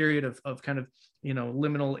little period of kind of, you know,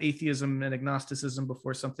 liminal atheism and agnosticism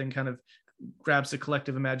before something kind of grabs the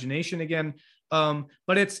collective imagination again.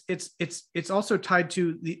 But it's also tied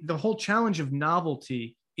to the whole challenge of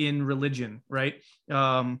novelty in religion, right?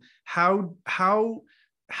 How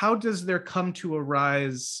does there come to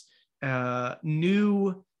arise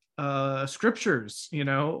new scriptures, you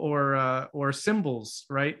know, or symbols,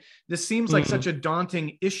 right? This seems like such a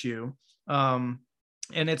daunting issue, and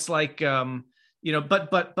it's like, you know,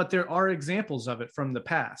 but there are examples of it from the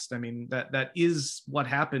past. I mean, that is what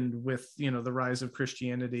happened with, you know, the rise of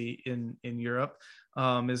Christianity in Europe,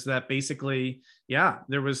 is that basically,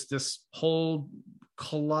 there was this whole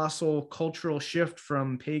colossal cultural shift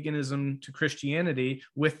from paganism to Christianity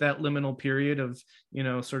with that liminal period of, you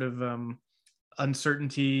know, sort of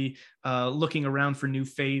uncertainty, looking around for new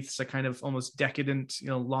faiths, a kind of almost decadent, you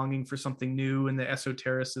know, longing for something new, and the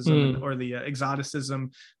esotericism or the exoticism,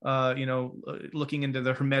 you know, looking into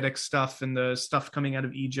the Hermetic stuff and the stuff coming out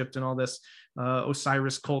of Egypt and all this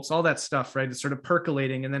Osiris cults, all that stuff, right? It's sort of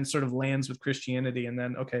percolating, and then sort of lands with Christianity, and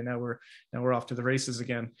then okay, now we're off to the races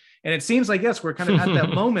again. And it seems like, yes, we're kind of at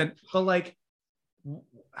that moment, but like,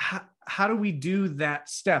 how do we do that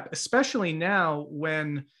step, especially now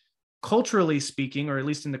when, culturally speaking, or at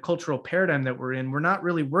least in the cultural paradigm that we're in, we're not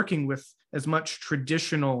really working with as much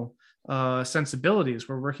traditional sensibilities.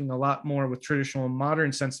 We're working a lot more with traditional and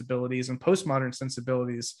modern sensibilities and postmodern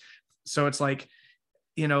sensibilities. So it's like,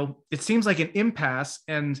 you know, it seems like an impasse,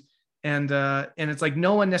 and it's like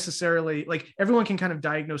no one necessarily, like, everyone can kind of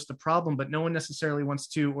diagnose the problem, but no one necessarily wants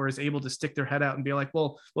to or is able to stick their head out and be like,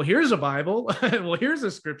 well, here's a Bible, well, here's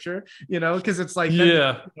a scripture, you know, because it's like,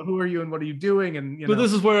 who are you and what are you doing? And you know,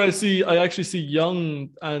 this is where I actually see Jung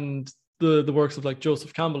and the works of like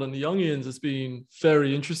Joseph Campbell and the Jungians as being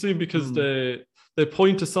very interesting, because they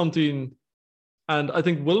point to something. And I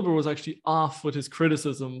think Wilber was actually off with his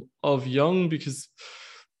criticism of Jung, because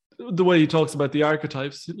the way he talks about the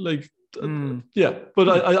archetypes, like, but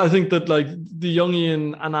I think that like the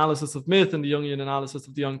Jungian analysis of myth and the Jungian analysis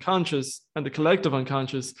of the unconscious and the collective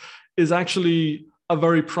unconscious is actually a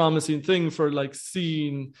very promising thing for like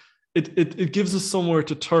seeing it. It gives us somewhere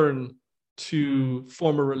to turn to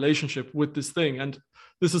form a relationship with this thing. And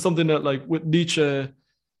this is something that, like, with Nietzsche,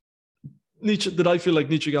 that I feel like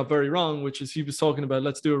Nietzsche got very wrong, which is he was talking about,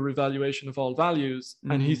 let's do a revaluation of all values.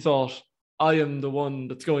 And he thought, I am the one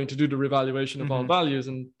that's going to do the revaluation of all values.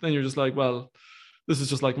 And then you're just like, well, this is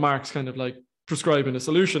just like Marx kind of like prescribing a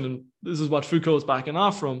solution. And this is what Foucault's backing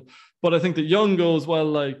off from. But I think that Jung goes, well,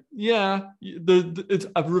 like, it's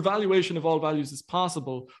a revaluation of all values is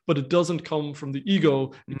possible, but it doesn't come from the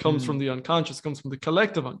ego. It comes from the unconscious, it comes from the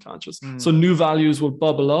collective unconscious. So new values will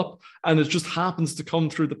bubble up, and it just happens to come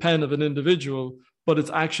through the pen of an individual, but it's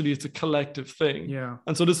a collective thing. Yeah.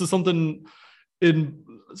 And so this is something I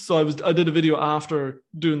did a video after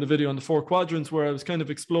doing the video on the 4 quadrants, where I was kind of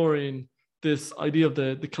exploring this idea of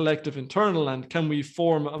the collective internal, and can we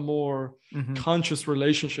form a more conscious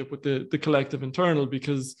relationship with the collective internal,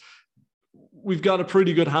 because we've got a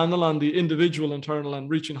pretty good handle on the individual internal and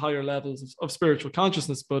reaching higher levels of spiritual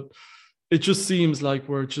consciousness, but it just seems like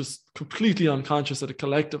we're just completely unconscious at a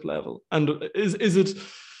collective level. And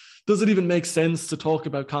does it even make sense to talk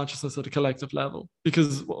about consciousness at a collective level?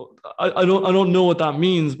 Because I don't know what that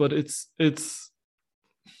means, but there's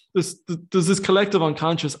this collective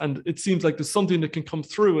unconscious, and it seems like there's something that can come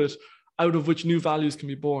through it, out of which new values can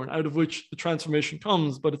be born, out of which the transformation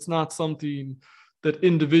comes, but it's not something that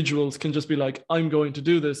individuals can just be like, I'm going to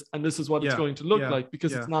do this, and this is what it's going to look like,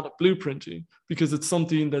 because it's not a blueprinting, because it's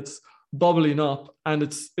something that's bubbling up, and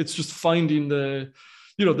it's just finding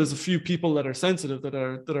there's a few people that are sensitive, that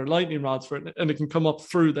are lightning rods for it, and it can come up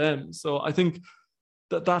through them. So I think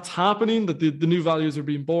that's happening, that the new values are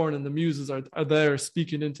being born, and the muses are there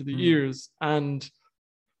speaking into the ears. And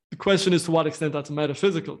the question is to what extent that's a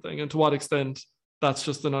metaphysical thing, and to what extent that's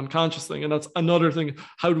just an unconscious thing. And that's another thing.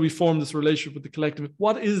 How do we form this relationship with the collective?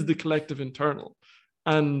 What is the collective internal?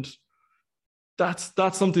 And that's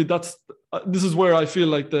something this is where I feel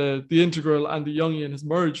like the integral and the Jungian has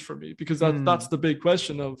merged for me, because that's the big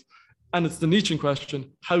question of, and it's the Nietzschean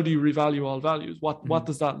question, how do you revalue all values? What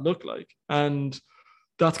does that look like? And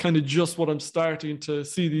that's kind of just what I'm starting to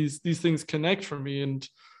see these things connect for me. And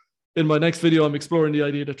in my next video, I'm exploring the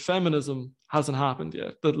idea that feminism hasn't happened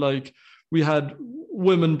yet, that like we had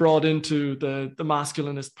women brought into the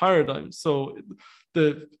masculinist paradigm. So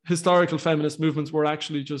the historical feminist movements were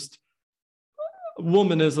actually just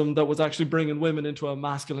womanism that was actually bringing women into a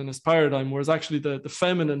masculinist paradigm, whereas actually the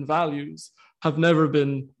feminine values have never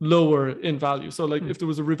been lower in value. So like if there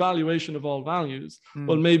was a revaluation of all values,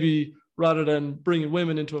 well, maybe rather than bringing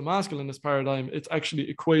women into a masculinist paradigm, it's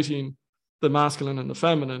actually equating the masculine and the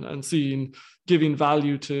feminine, and giving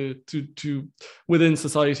value to within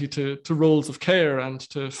society to roles of care, and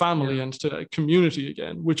to family, and to community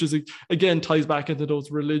again, which is again ties back into those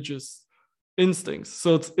religious instincts.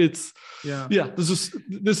 So this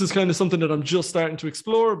is kind of something that I'm just starting to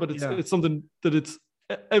explore, but it's something that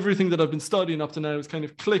everything that I've been studying up to now is kind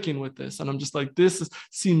of clicking with this, and I'm just like,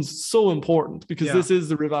 seems so important, because this is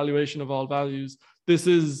the revaluation of all values. This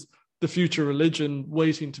is the future religion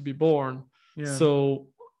waiting to be born. So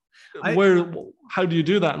how do you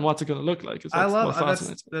do that, and what's it going to look like? I love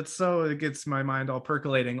that's so, it gets my mind all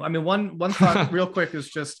percolating. I mean, one thought real quick is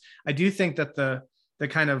just, I do think that the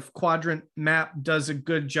kind of quadrant map does a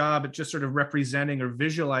good job at just sort of representing or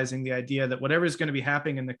visualizing the idea that whatever is going to be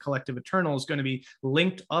happening in the collective eternal is going to be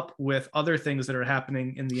linked up with other things that are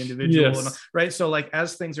happening in the individual. Right. So like,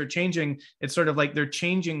 as things are changing, it's sort of like they're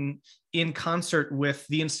changing in concert with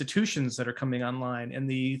the institutions that are coming online, and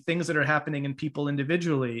the things that are happening in people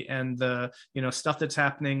individually, and the stuff that's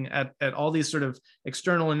happening at all these sort of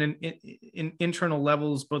external and in internal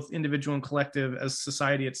levels, both individual and collective, as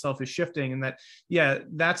society itself is shifting. And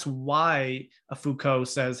that's why a Foucault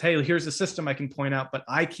says, hey, here's a system I can point out, but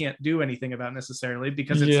I can't do anything about necessarily,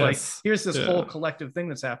 because it's like, here's this whole collective thing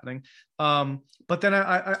that's happening. But then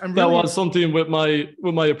I'm really... That was something with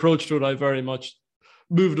my approach to it. I very much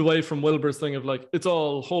moved away from Wilber's thing of like, it's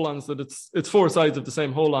all holons, that it's four sides of the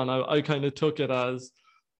same holon. I kind of took it as,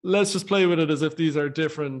 let's just play with it as if these are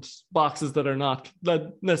different boxes that are not,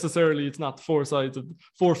 that necessarily it's not four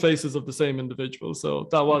faces of the same individual. So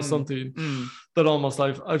that was something that almost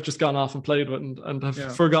I've just gone off and played with, and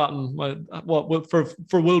have forgotten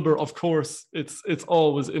for Wilber, of course, it's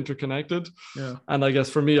always interconnected. And I guess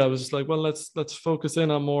for me, I was just like, well, let's focus in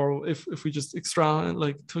on more, if we just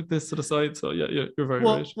took this to the side. So you're very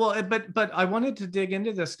right. Well, but I wanted to dig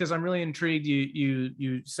into this because I'm really intrigued.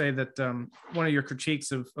 You say that one of your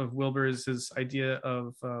critiques of Wilber is his idea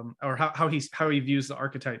of or how he views the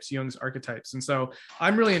archetypes, Jung's archetypes. And so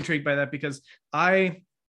I'm really intrigued by that, because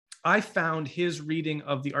I found his reading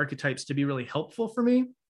of the archetypes to be really helpful for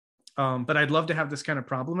me. But I'd love to have this kind of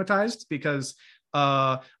problematized, because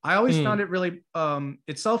I always found it really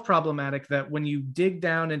itself problematic that when you dig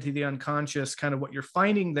down into the unconscious, kind of what you're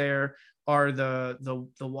finding there are the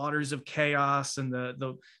waters of chaos, and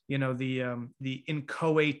the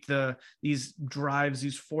inchoate, these drives,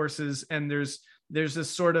 these forces, and there's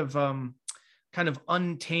this sort of kind of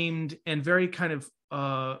untamed and very kind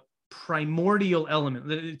of primordial element.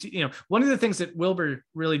 One of the things that Wilber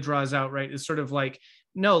really draws out, right, is sort of like,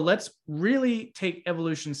 no, let's really take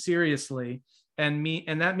evolution seriously, and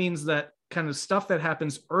that means that kind of stuff that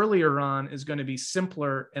happens earlier on is going to be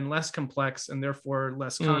simpler and less complex, and therefore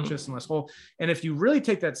less conscious and less whole. And if you really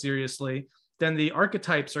take that seriously, then the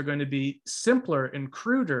archetypes are going to be simpler and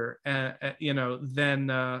cruder,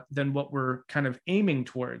 than what we're kind of aiming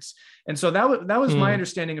towards. And so that was my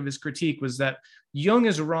understanding of his critique, was that Jung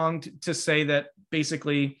is wrong to say that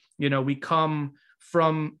basically, we come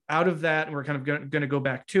from out of that and we're kind of going to go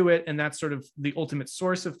back to it, and that's sort of the ultimate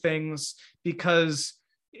source of things. Because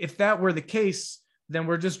if that were the case, then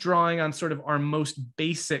we're just drawing on sort of our most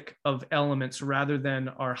basic of elements rather than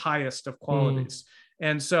our highest of qualities.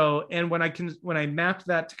 And so, and when I mapped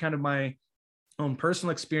that to kind of my own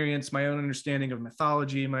personal experience, my own understanding of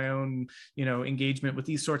mythology, my own, engagement with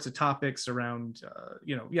these sorts of topics around,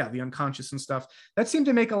 the unconscious and stuff, that seemed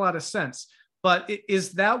to make a lot of sense. But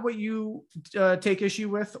is that what you take issue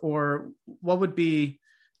with, or what would be,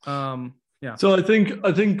 So I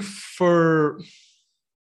think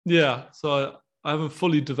so I haven't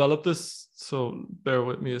fully developed this, so bear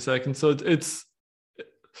with me a second. So there's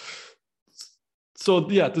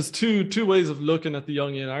two ways of looking at the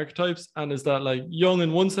Jungian archetypes, and is that like Jung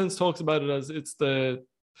in one sense talks about it as it's the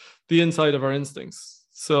inside of our instincts.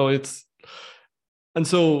 So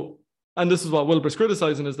and this is what Wilber's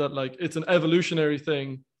criticizing, is that like it's an evolutionary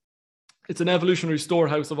thing. It's an evolutionary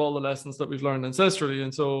storehouse of all the lessons that we've learned ancestrally.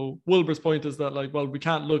 And so Wilber's point is that like, well, we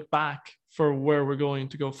can't look back for where we're going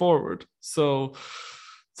to go forward. So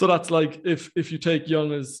that's like if you take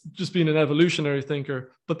Jung as just being an evolutionary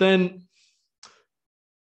thinker, but then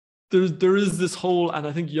there is this whole, and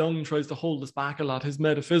I think Jung tries to hold us back a lot, his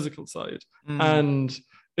metaphysical side. And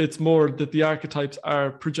it's more that the archetypes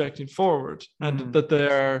are projecting forward, and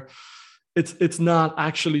that it's not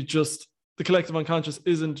actually just, the collective unconscious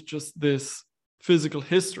isn't just this physical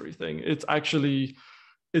history thing. It's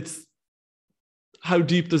how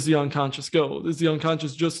deep does the unconscious go? Is the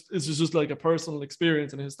unconscious just like a personal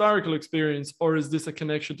experience and a historical experience, or is this a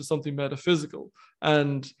connection to something metaphysical?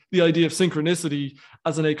 And the idea of synchronicity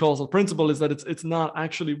as an acausal principle is that it's not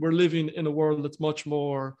actually, we're living in a world that's much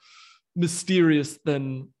more mysterious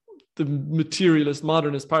than the materialist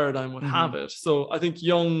modernist paradigm would have it. So I think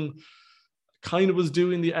Jung kind of was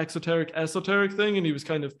doing the exoteric esoteric thing, and he was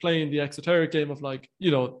kind of playing the exoteric game of like,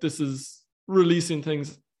 this is releasing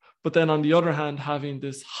things, but then on the other hand having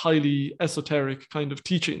this highly esoteric kind of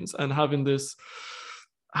teachings, and having this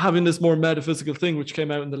more metaphysical thing which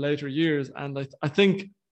came out in the later years. And I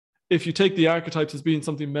think if you take the archetypes as being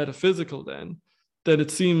something metaphysical, then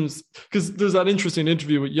it seems, because there's that interesting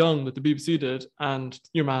interview with Jung that the BBC did, and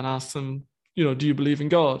your man asks him, do you believe in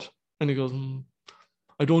God? And he goes,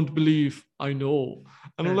 I don't believe, I know.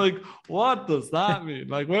 And I'm like, what does that mean?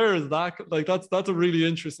 Like, where is that? Like, that's a really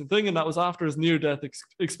interesting thing. And that was after his near-death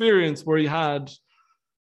experience, where he had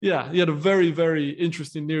a very, very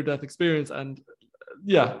interesting near-death experience. And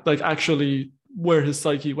like actually where his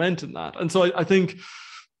psyche went in that. And so I think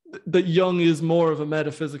that Jung is more of a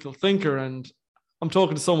metaphysical thinker. And I'm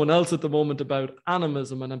talking to someone else at the moment about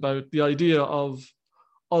animism and about the idea of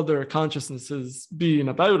other consciousnesses being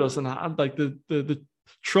about us, and like the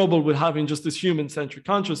trouble with having just this human-centric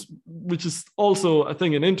conscious, which is also a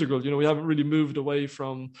thing in Integral. We haven't really moved away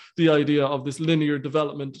from the idea of this linear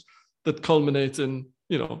development that culminates in,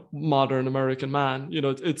 modern American man.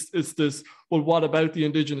 It's this, well, what about the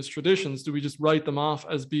indigenous traditions? Do we just write them off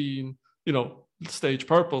as being, stage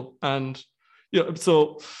purple? And,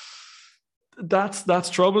 so that's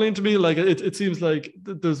troubling to me. Like it seems like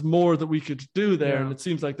there's more that we could do there, and it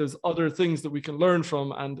seems like there's other things that we can learn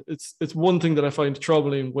from. And it's one thing that I find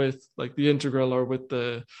troubling with like the Integral, or with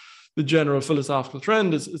the general philosophical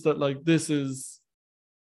trend, is that like this is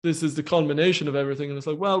the culmination of everything. And it's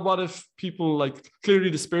like, well, what if people, like, clearly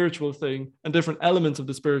the spiritual thing and different elements of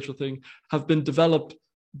the spiritual thing have been developed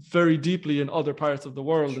very deeply in other parts of the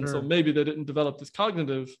world. Sure. And so maybe they didn't develop this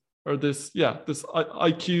cognitive, or this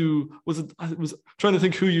IQ. I was trying to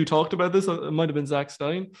think who you talked about this. It might have been Zach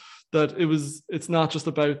Stein, that it's not just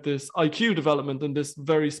about this IQ development and this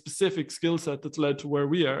very specific skill set that's led to where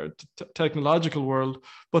we are, technological world,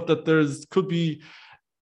 but that could be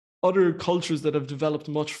other cultures that have developed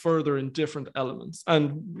much further in different elements.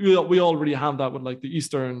 And we already have that with like the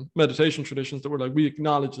Eastern meditation traditions, that we're like, we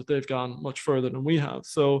acknowledge that they've gone much further than we have.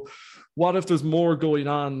 So what if there's more going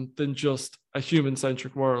on than just a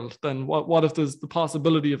human-centric world? Then what if there's the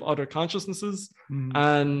possibility of other consciousnesses?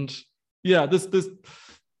 And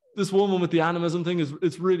this woman with the animism thing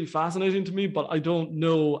it's really fascinating to me, but I don't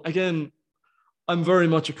know. Again, I'm very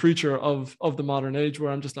much a creature of the modern age,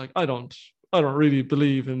 where I'm just like, I don't really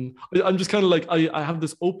believe in. I'm just kind of like, I have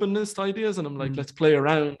this openness to ideas, and I'm like, let's play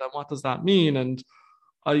around, and what does that mean? And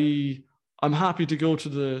I'm happy to go to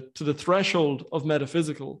the threshold of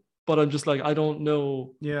metaphysical but I'm just like, I don't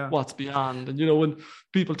know what's beyond. And, you know, when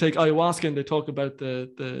people take ayahuasca and they talk about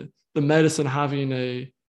the medicine having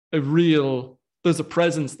a real, there's a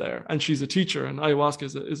presence there, and she's a teacher, and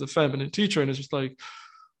ayahuasca is a feminine teacher. And it's just like,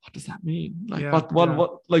 what does that mean? Like,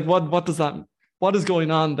 what does that, what is going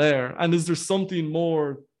on there? And is there something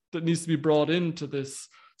more that needs to be brought into this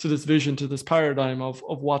vision, to this paradigm of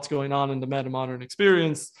what's going on in the metamodern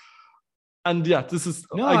experience? And yeah, this is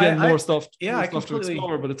more stuff to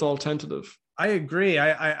explore, but it's all tentative. I agree.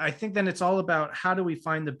 I think then it's all about how do we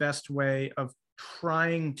find the best way of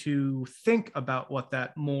trying to think about what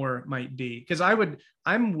that more might be. Because I'm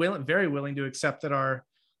very willing to accept that our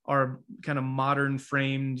kind of modern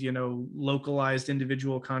framed, you know, localized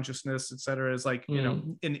individual consciousness, et cetera, is like, you know,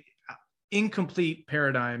 an incomplete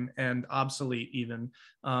paradigm and obsolete even,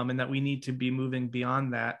 and that we need to be moving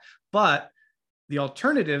beyond that. But the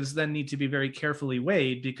alternatives then need to be very carefully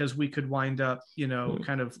weighed, because we could wind up, you know,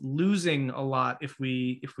 kind of losing a lot if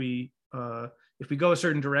we go a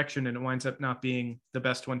certain direction and it winds up not being the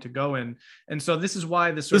best one to go in. And so this is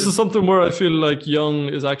why this is something where I feel like Jung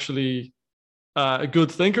is actually a good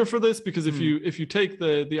thinker for this, because if you take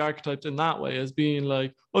the archetypes in that way as being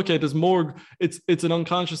like, okay, there's more, it's an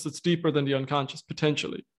unconscious that's deeper than the unconscious,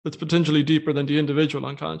 potentially that's potentially deeper than the individual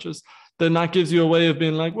unconscious, then that gives you a way of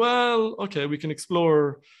being like, well, okay, we can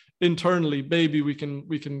explore internally, maybe we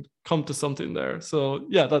can come to something there. So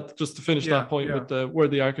yeah, that just to finish that point with where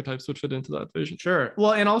the archetypes would fit into that vision. Sure.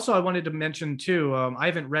 Well, and also I wanted to mention too, I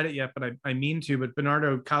haven't read it yet, but I mean to, but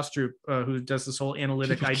Bernardo Kastrup, who does this whole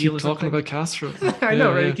analytic idealism keep talking about Kastrup. I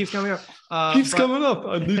know, right? It keeps coming up. Coming up.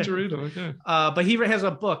 I need to read it. Okay. But he has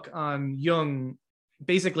a book on Jung,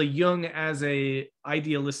 basically Jung as a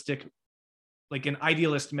idealistic, like an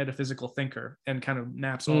idealist metaphysical thinker, and kind of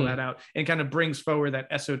maps all that out and kind of brings forward that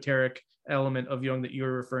esoteric element of Jung that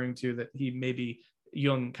you're referring to, that he maybe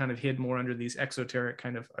Jung kind of hid more under these exoteric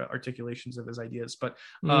kind of articulations of his ideas. But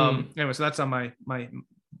anyway, so that's on my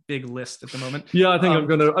big list at the moment. Yeah, I think I'm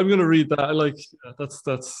gonna read that. I like that's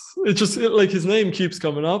it's just like his name keeps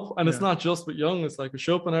coming up, and it's not just with Jung, it's like with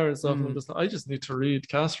Schopenhauer and stuff. And I just need to read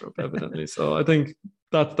Kastrup, evidently. So I think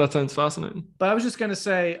that sounds fascinating. But I was just gonna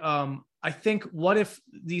say, I think, what if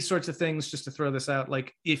these sorts of things, just to throw this out,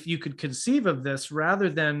 like if you could conceive of this rather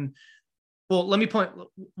than, well, let me point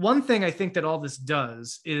one thing I think that all this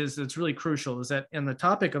does is, it's really crucial, is that in the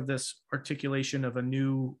topic of this articulation of a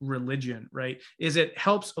new religion, right, is it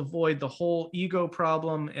helps avoid the whole ego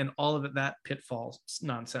problem and all of it, that pitfall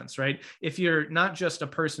nonsense, right? If you're not just a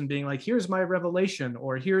person being like, here's my revelation,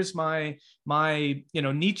 or here's my you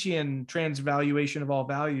know, Nietzschean transvaluation of all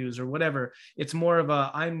values or whatever, it's more of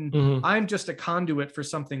a I'm just a conduit for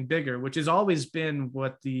something bigger, which has always been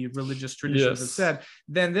what the religious traditions have said.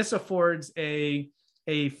 Then this affords a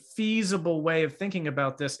feasible way of thinking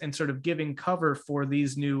about this and sort of giving cover for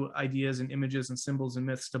these new ideas and images and symbols and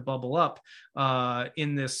myths to bubble up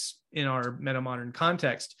in our metamodern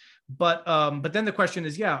context. But then the question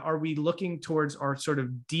is, are we looking towards our sort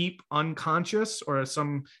of deep unconscious, or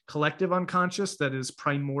some collective unconscious that is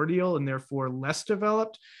primordial and therefore less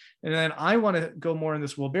developed? And then I want to go more in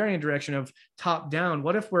this Wilberian direction of top down.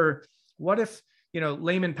 What if, you know,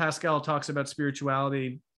 Layman Pascal talks about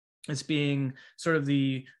spirituality as being sort of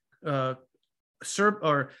the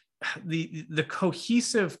the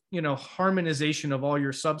cohesive, you know, harmonization of all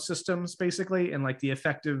your subsystems, basically, and like the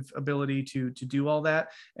effective ability to do all that,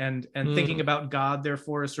 and thinking about God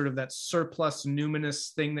therefore as sort of that surplus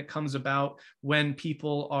numinous thing that comes about when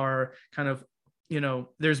people are kind of, you know,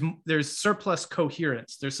 there's surplus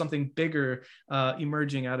coherence, there's something bigger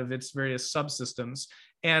emerging out of its various subsystems.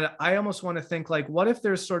 And I almost want to think like, what if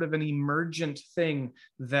there's sort of an emergent thing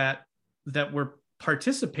that we're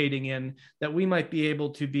participating in, that we might be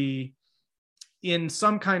able to be in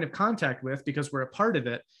some kind of contact with because we're a part of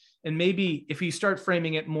it. And maybe if you start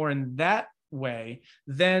framing it more in that way,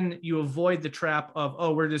 then you avoid the trap of,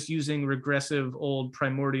 oh, we're just using regressive old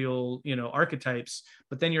primordial, you know, archetypes.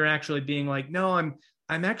 But then you're actually being like, no, I'm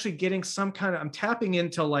actually getting some kind of, I'm tapping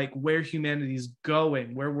into like where humanity's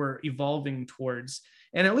going, where we're evolving towards.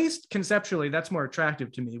 And at least conceptually, that's more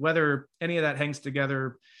attractive to me. Whether any of that hangs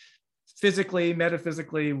together physically,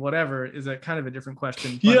 metaphysically, whatever, is a kind of a different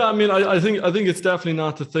question. But yeah, I mean, I think it's definitely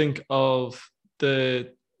not to think of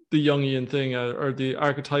the Jungian thing or the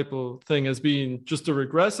archetypal thing as being just a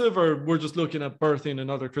regressive, or we're just looking at birthing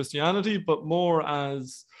another Christianity, but more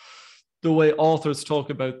as the way authors talk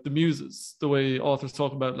about the muses, the way authors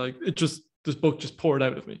talk about like, this book just poured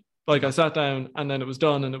out of me. Like I sat down and then it was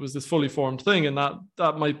done, and it was this fully formed thing. And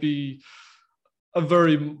that might be a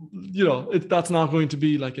very, you know, that's not going to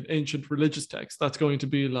be like an ancient religious text. That's going to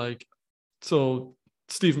be like, so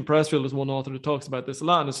Stephen Pressfield is one author that talks about this a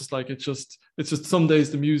lot, and it's just like it's just some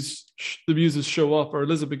days the muses show up, or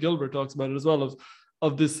Elizabeth Gilbert talks about it as well,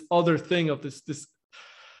 of this other thing, of this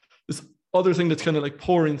other thing that's kind of like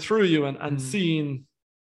pouring through you, and seeing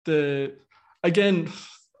the, again,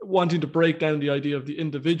 wanting to break down the idea of the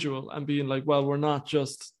individual and being like, well, we're not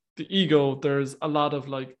just the ego, there's a lot of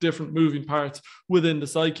like different moving parts within the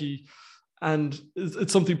psyche, and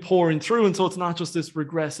it's something pouring through. And so it's not just this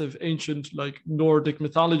regressive ancient like Nordic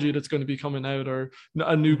mythology that's going to be coming out, or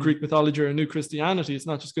a new Greek mythology or a new Christianity. It's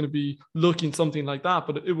not just going to be looking something like that,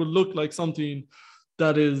 but it will look like something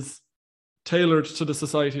that is tailored to the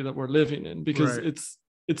society that we're living in, because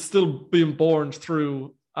it's still being born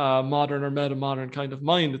through modern or meta-modern kind of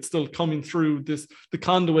mind. It's still coming through the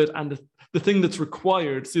conduit and the thing that's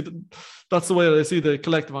required. See, that's the way that I see the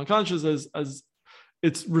collective unconscious, as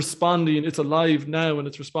it's responding, it's alive now, and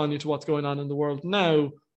it's responding to what's going on in the world now.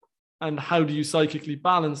 And how do you psychically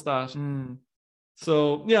balance that?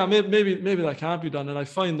 So yeah, maybe that can't be done. And I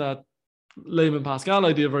find that Layman Pascal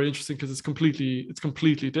idea very interesting, because it's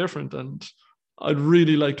completely different, and I'd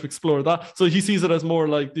really like to explore that. So he sees it as more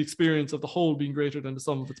like the experience of the whole being greater than the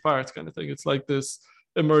sum of its parts kind of thing. It's like this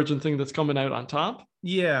emergent thing that's coming out on top.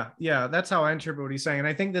 Yeah, that's how I interpret what he's saying. And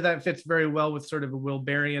I think that fits very well with sort of a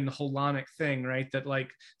Wilberian holonic thing, right? That like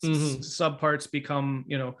subparts become,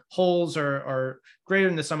 wholes are greater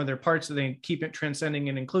than the sum of their parts, so they keep it transcending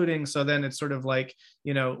and including. So then it's sort of like,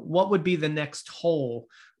 what would be the next whole,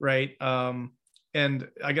 right? And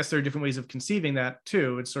I guess there are different ways of conceiving that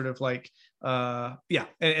too. It's sort of like,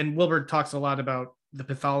 and Wilber talks a lot about the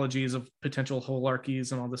pathologies of potential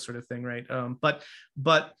holarchies and all this sort of thing, right?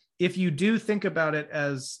 But if you do think about it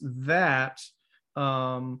as that,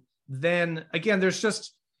 then again, there's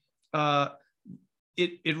just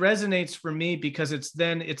it resonates for me, because it's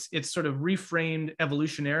sort of reframed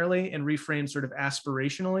evolutionarily and reframed sort of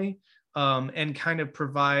aspirationally, and kind of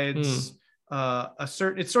provides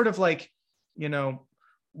it's sort of like,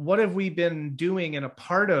 what have we been doing and a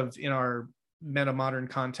part of in our meta-modern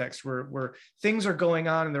context, where things are going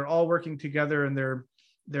on and they're all working together, and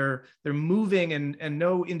they're moving, and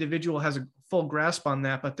no individual has a full grasp on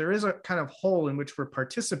that, but there is a kind of whole in which we're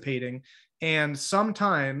participating. And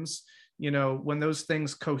sometimes, when those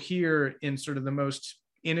things cohere in sort of the most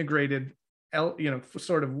integrated,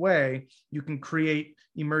 sort of way, you can create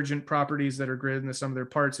emergent properties that are greater than the sum of their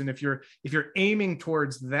parts. And if you're aiming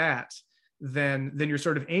towards that, then you're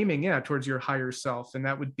sort of aiming towards your higher self. And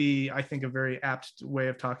that would be, I think, a very apt way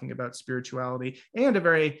of talking about spirituality, and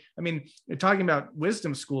talking about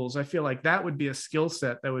wisdom schools. I feel like that would be a skill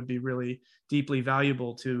set that would be really deeply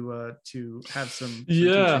valuable to have some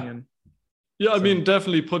teaching in. Yeah, so.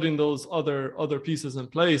 Definitely putting those other pieces in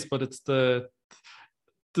place, but it's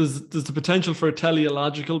there's the potential for a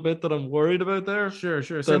teleological bit that I'm worried about there. Sure.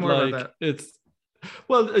 Say more about that.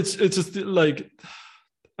 It's just like,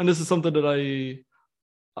 and this is something that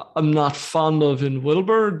I'm not fond of in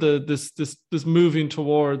Wilber, this moving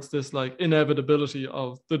towards this like inevitability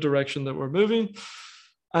of the direction that we're moving.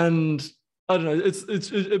 And I don't know,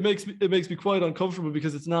 it makes me quite uncomfortable,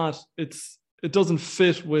 because it doesn't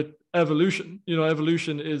fit with evolution.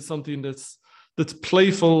 Evolution is something that's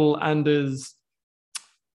playful, and this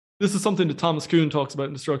is something that Thomas Kuhn talks about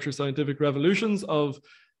in the Structure of Scientific Revolutions, of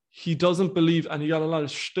he doesn't believe, and he got a lot of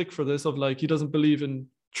shtick for this, of like, he doesn't believe in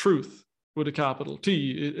truth with a capital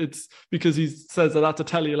T. It's because he says that that's a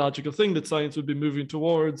teleological thing that science would be moving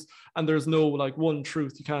towards, and there's no like one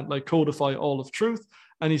truth. You can't like codify all of truth.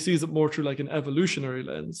 And he sees it more through like an evolutionary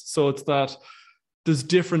lens. So it's that there's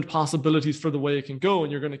different possibilities for the way it can go,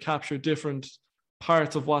 and you're going to capture different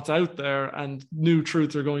parts of what's out there, and new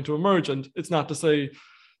truths are going to emerge. And it's not to say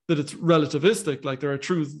that it's relativistic, like there are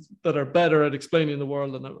truths that are better at explaining the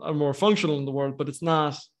world and are more functional in the world, but it's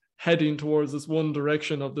not heading towards this one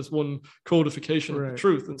direction of this one codification of the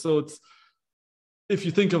truth. And so if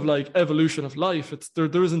you think of like evolution of life,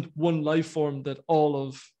 there isn't one life form that all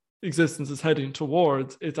of existence is heading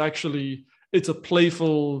towards. It's a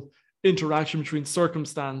playful interaction between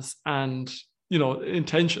circumstance and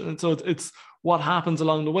intention. And so it's what happens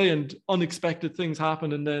along the way, and unexpected things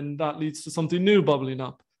happen, and then that leads to something new bubbling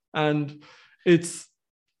up. And it's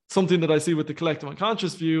something that I see with the collective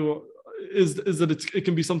unconscious view is that it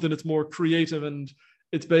can be something that's more creative, and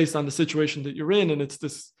it's based on the situation that you're in, and it's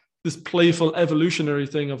this playful evolutionary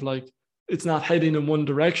thing of like, it's not heading in one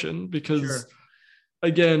direction, because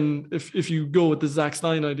again, if you go with the Zach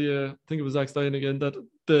Stein idea, I think it was Zach Stein again, that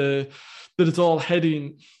it's all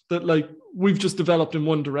heading, that like we've just developed in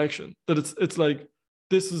one direction, that it's like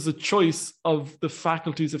this is a choice of the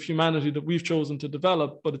faculties of humanity that we've chosen to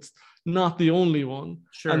develop, but it's not the only one.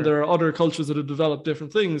 Sure. And there are other cultures that have developed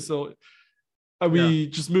different things. So are we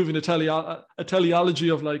just moving a teleology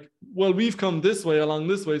of like, well, we've come this way along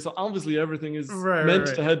this way, so obviously everything is meant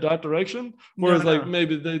to head that direction, whereas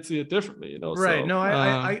maybe they'd see it differently, you know? Right. So, no,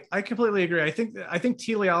 I completely agree. I think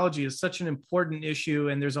teleology is such an important issue,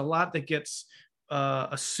 and there's a lot that gets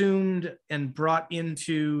assumed and brought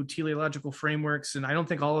into teleological frameworks, and I don't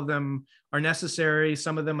think all of them are necessary.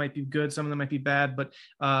 Some of them might be good, some of them might be bad, but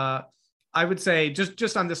I would say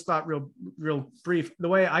just on this thought, real brief, the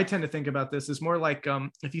way I tend to think about this is more like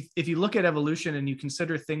if you look at evolution and you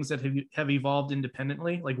consider things that have evolved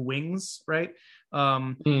independently, like wings, right?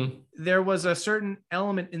 There was a certain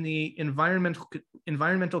element in the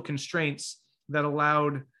environmental constraints that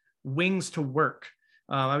allowed wings to work.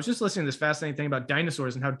 I was just listening to this fascinating thing about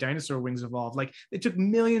dinosaurs and how dinosaur wings evolved. Like it took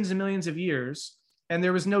millions and millions of years, and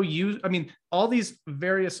there was no use. I mean, all these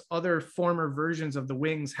various other former versions of the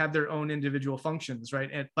wings had their own individual functions,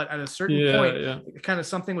 right? But at a certain point, kind of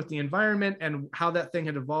something with the environment and how that thing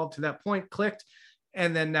had evolved to that point clicked,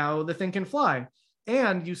 and then now the thing can fly.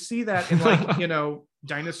 And you see that in like, you know,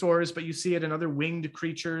 dinosaurs, but you see it in other winged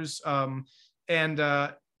creatures, or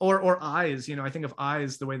eyes. You know, I think of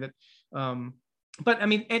eyes the way that. But I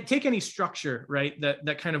mean, take any structure, right?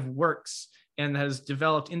 That kind of works and has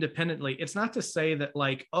developed independently. It's not to say that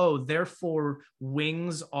like, oh, therefore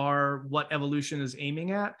wings are what evolution is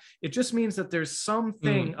aiming at. It just means that there's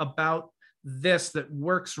something about this that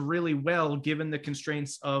works really well given the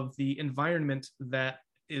constraints of the environment that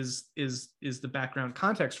is the background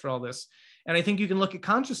context for all this. And I think you can look at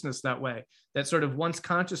consciousness that way, that sort of once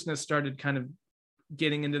consciousness started kind of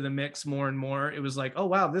getting into the mix more and more, it was like, oh,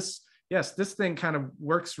 wow, this thing kind of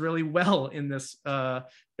works really well in this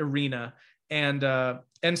arena.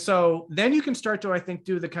 And so then you can start to, I think,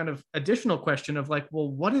 do the kind of additional question of like,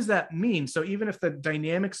 well, what does that mean? So even if the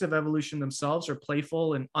dynamics of evolution themselves are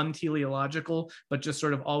playful and unteleological, but just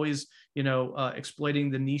sort of always, you know,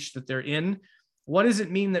 exploiting the niche that they're in, what does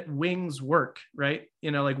it mean that wings work, right?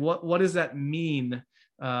 You know, like what does that mean?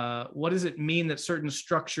 What does it mean that certain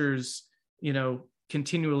structures, you know,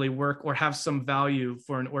 continually work or have some value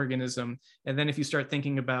for an organism? And then if you start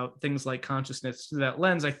thinking about things like consciousness through that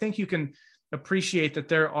lens, I think you can appreciate that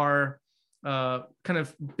there are kind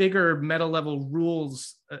of bigger meta level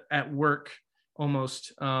rules at work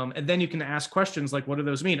almost. And then you can ask questions like, what do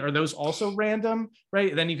those mean? Are those also random, right?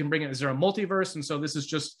 And then you can bring it, is there a multiverse? And so this is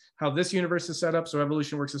just how this universe is set up. So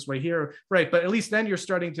evolution works this way here, right? But at least then you're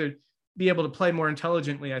starting to be able to play more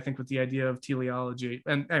intelligently, I think, with the idea of teleology.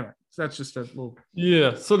 And anyway, so that's just a little.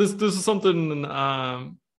 Yeah. So this is something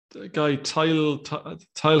the guy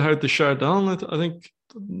Teilhard de Chardin, I think,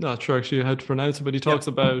 not sure actually how to pronounce it, but he talks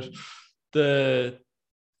about the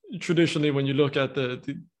traditionally when you look at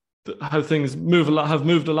the how things have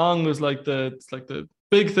moved along. There's like the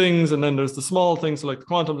big things, and then there's the small things, so like the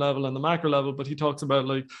quantum level and the macro level. But he talks about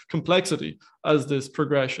like complexity as this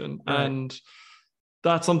progression, and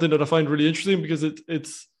that's something that I find really interesting because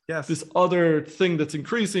it's this other thing that's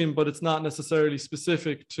increasing, but it's not necessarily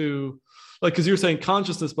specific to, like, because you're saying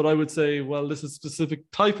consciousness, but I would say, well, this is a specific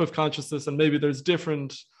type of consciousness, and maybe there's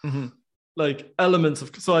different like elements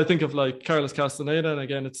of. So I think of like Carlos Castaneda, and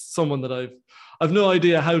again, it's someone that I've no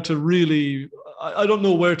idea how to really. I don't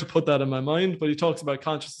know where to put that in my mind, but he talks about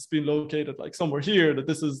consciousness being located like somewhere here. That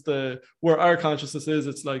this is where our consciousness is.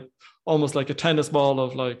 It's like almost like a tennis ball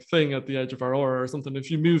of like thing at the edge of our aura or something. If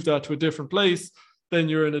you move that to a different place, then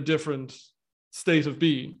you're in a different state of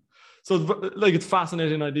being. So like it's a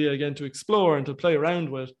fascinating idea again to explore and to play around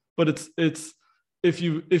with. But it's if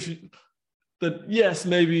you that yes,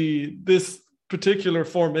 maybe this particular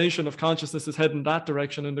formation of consciousness is heading that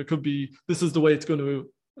direction, and there could be this is the way it's going to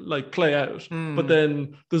like play out. But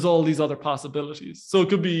then there's all these other possibilities. So it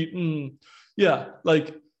could be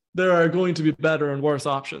like there are going to be better and worse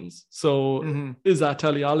options. So is that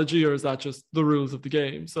teleology, or is that just the rules of the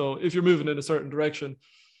game? So if you're moving in a certain direction,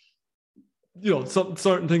 you know,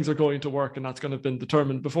 certain things are going to work, and that's going to have been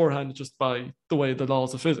determined beforehand just by the way the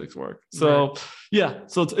laws of physics work. So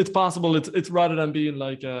so it's possible. It's rather than being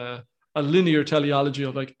like a linear teleology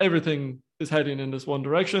of like everything is heading in this one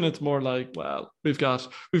direction, it's more like, well, we've got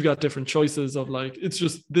different choices of like, it's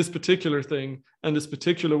just this particular thing and this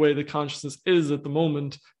particular way the consciousness is at the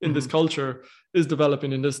moment in this culture is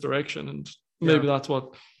developing in this direction, and maybe that's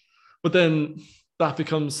what. But then that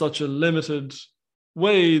becomes such a limited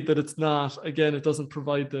way that it's not, again, it doesn't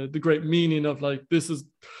provide the great meaning of like, this is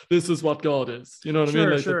this is what God is. You know what I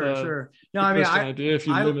mean? Sure, Like sure. No, the I mean, Christian idea, if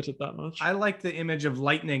you I limit it that much. I like the image of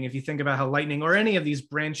lightning. If you think about how lightning or any of these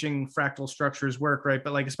branching fractal structures work, right?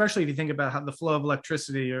 But like, especially if you think about how the flow of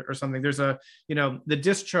electricity or something, there's a, you know, the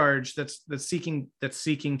discharge that's seeking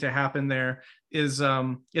to happen there is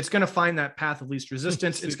it's going to find that path of least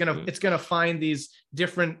resistance. It's going to find these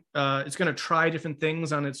different it's going to try different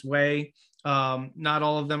things on its way. Not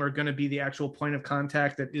all of them are going to be the actual point of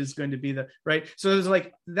contact that is going to be the right. So there's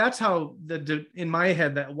like, that's how in my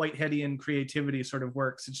head, that Whiteheadian creativity sort of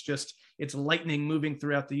works. It's lightning moving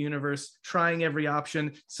throughout the universe, trying every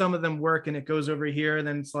option. Some of them work and it goes over here. And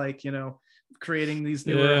then it's like, you know, creating these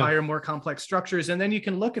newer, higher, more complex structures. And then you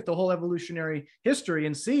can look at the whole evolutionary history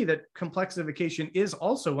and see that complexification is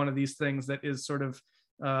also one of these things that is sort of,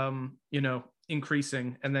 you know,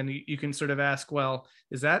 increasing. And then you can sort of ask, well,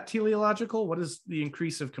 is that teleological? What does the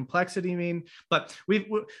increase of complexity mean? But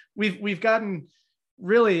we've gotten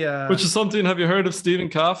really which is something. Have you heard of Stephen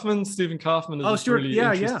Kaufman? Stephen Kaufman is really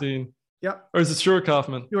interesting. Yeah. Or is it Stuart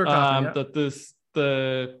Kaufman? Stuart Kaufman,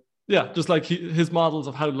 that just like his models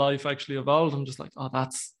of how life actually evolved. I'm just like, oh,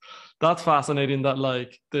 that's fascinating. That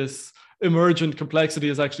like this emergent complexity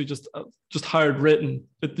is actually just hard written.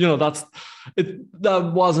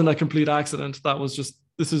 That wasn't a complete accident. That was just,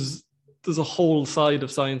 there's a whole side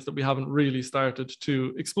of science that we haven't really started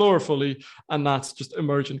to explore fully, and that's just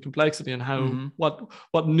emergent complexity and how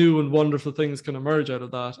what new and wonderful things can emerge out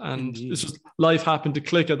of that. And it's just life happened to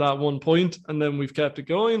click at that one point, and then we've kept it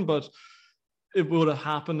going. But it would have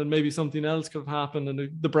happened, and maybe something else could have happened,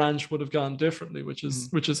 and the branch would have gone differently, which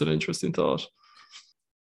is an interesting thought.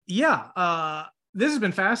 Yeah, this has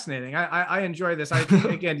been fascinating. I enjoy this. I think,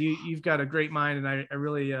 again, you've got a great mind, and I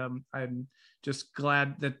really I'm just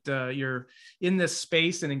glad that you're in this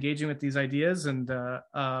space and engaging with these ideas. And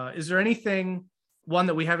is there anything, one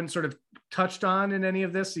that we haven't sort of touched on in any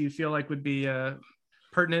of this, that you feel like would be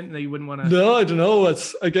pertinent and that you wouldn't want to? No, I don't know.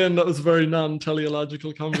 That was a very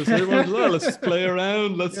non-teleological conversation. Let's just play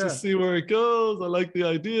around. Let's just see where it goes. I like the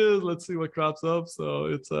ideas. Let's see what crops up. So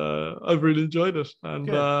it's I've really enjoyed it. And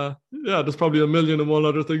there's probably 1,000,001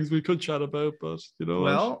 other things we could chat about, but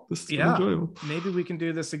this is enjoyable. Maybe we can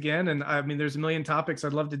do this again. And I mean, there's a million topics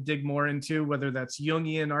I'd love to dig more into, whether that's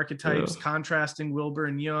Jungian archetypes, contrasting Wilber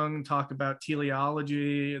and Jung, talk about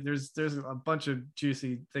teleology. There's a bunch of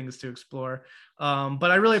juicy things to explore. But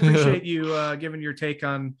I really appreciate you giving your take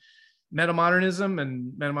on metamodernism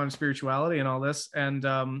and metamodern spirituality and all this. And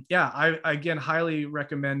I again highly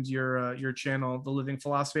recommend your channel, The Living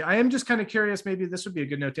Philosophy. I am just kind of curious, maybe this would be a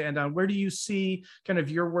good note to end on. Where do you see kind of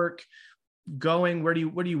your work going? Where do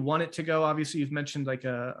you want it to go? Obviously, you've mentioned like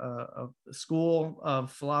a school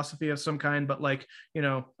of philosophy of some kind, but like, you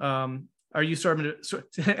know, are you sort of,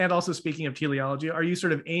 and also speaking of teleology, are you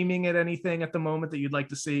sort of aiming at anything at the moment that you'd like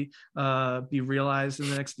to see be realized in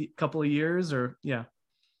the next couple of years? Or It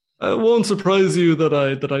won't surprise you that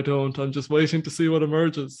I don't. I'm just waiting to see what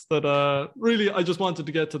emerges. That really, I just wanted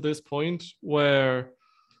to get to this point where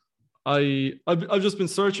I've just been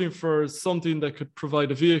searching for something that could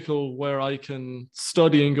provide a vehicle where I can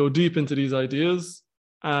study and go deep into these ideas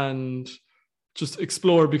and just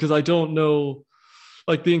explore, because I don't know.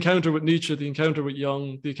 Like the encounter with Nietzsche, the encounter with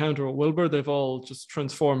Jung, the encounter with Wilber, they've all just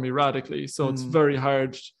transformed me radically. So it's very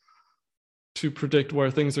hard to predict where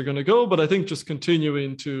things are going to go. But I think just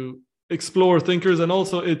continuing to explore thinkers, and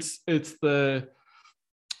also it's the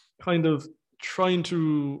kind of trying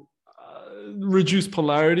to reduce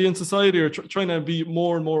polarity in society, or trying to be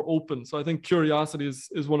more and more open. So I think curiosity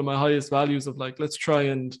is one of my highest values of like, let's try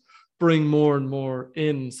and bring more and more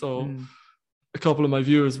in. So a couple of my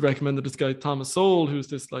viewers recommended this guy, Thomas Sowell, who's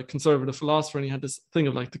this like conservative philosopher, and he had this thing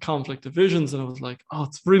of like the conflict of visions. And I was like, oh,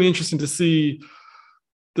 it's really interesting to see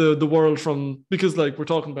the world from, because like we're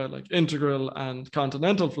talking about like integral and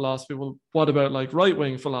continental philosophy. Well, what about like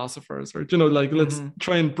right-wing philosophers? Or, you know, like let's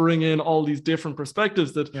try and bring in all these different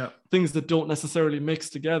perspectives, that things that don't necessarily mix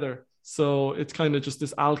together. So it's kind of just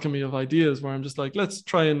this alchemy of ideas where I'm just like, let's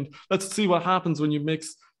see what happens when you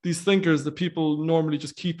mix these thinkers that people normally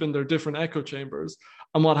just keep in their different echo chambers.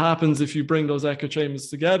 And what happens if you bring those echo chambers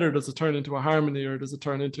together? Does it turn into a harmony, or does it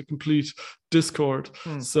turn into complete discord?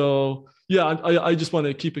 So I just want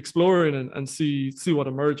to keep exploring and see what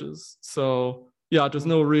emerges. So there's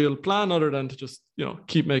no real plan other than to just, you know,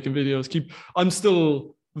 keep making videos. I'm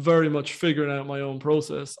still very much figuring out my own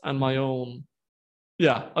process and my own.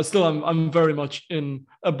 I'm very much in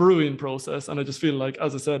a brewing process, and I just feel like,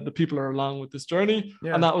 as I said, the people are along with this journey.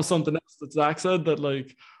 And that was something else that Zach said, that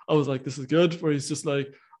like I was like, this is good, where he's just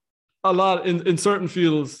like, a lot in certain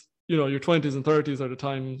fields, your 20s and 30s are the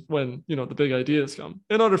time when, the big ideas come.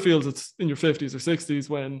 In other fields, it's in your 50s or 60s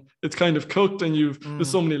when it's kind of cooked and there's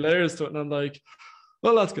so many layers to it. And I'm like,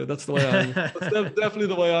 well, that's good. That's the way that's definitely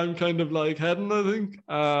the way I'm kind of like heading, I think.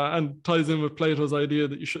 And ties in with Plato's idea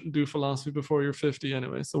that you shouldn't do philosophy before you're 50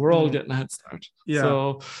 anyway. So we're all getting a head start. Yeah.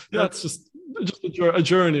 So yeah, it's just a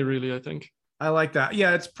journey, really, I think. I like that.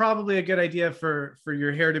 Yeah, it's probably a good idea for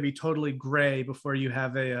your hair to be totally gray before you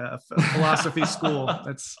have a philosophy school.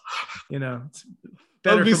 That's, it's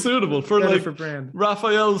better. That'll be suitable for like for brand.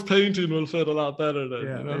 Raphael's painting will fit a lot better then.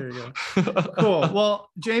 Yeah, there you go. Cool. Well,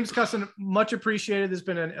 James Cusson, much appreciated. It's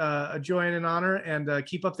been a joy and an honor, and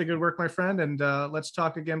keep up the good work, my friend. And let's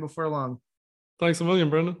talk again before long. Thanks a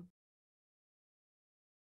million, Brendan.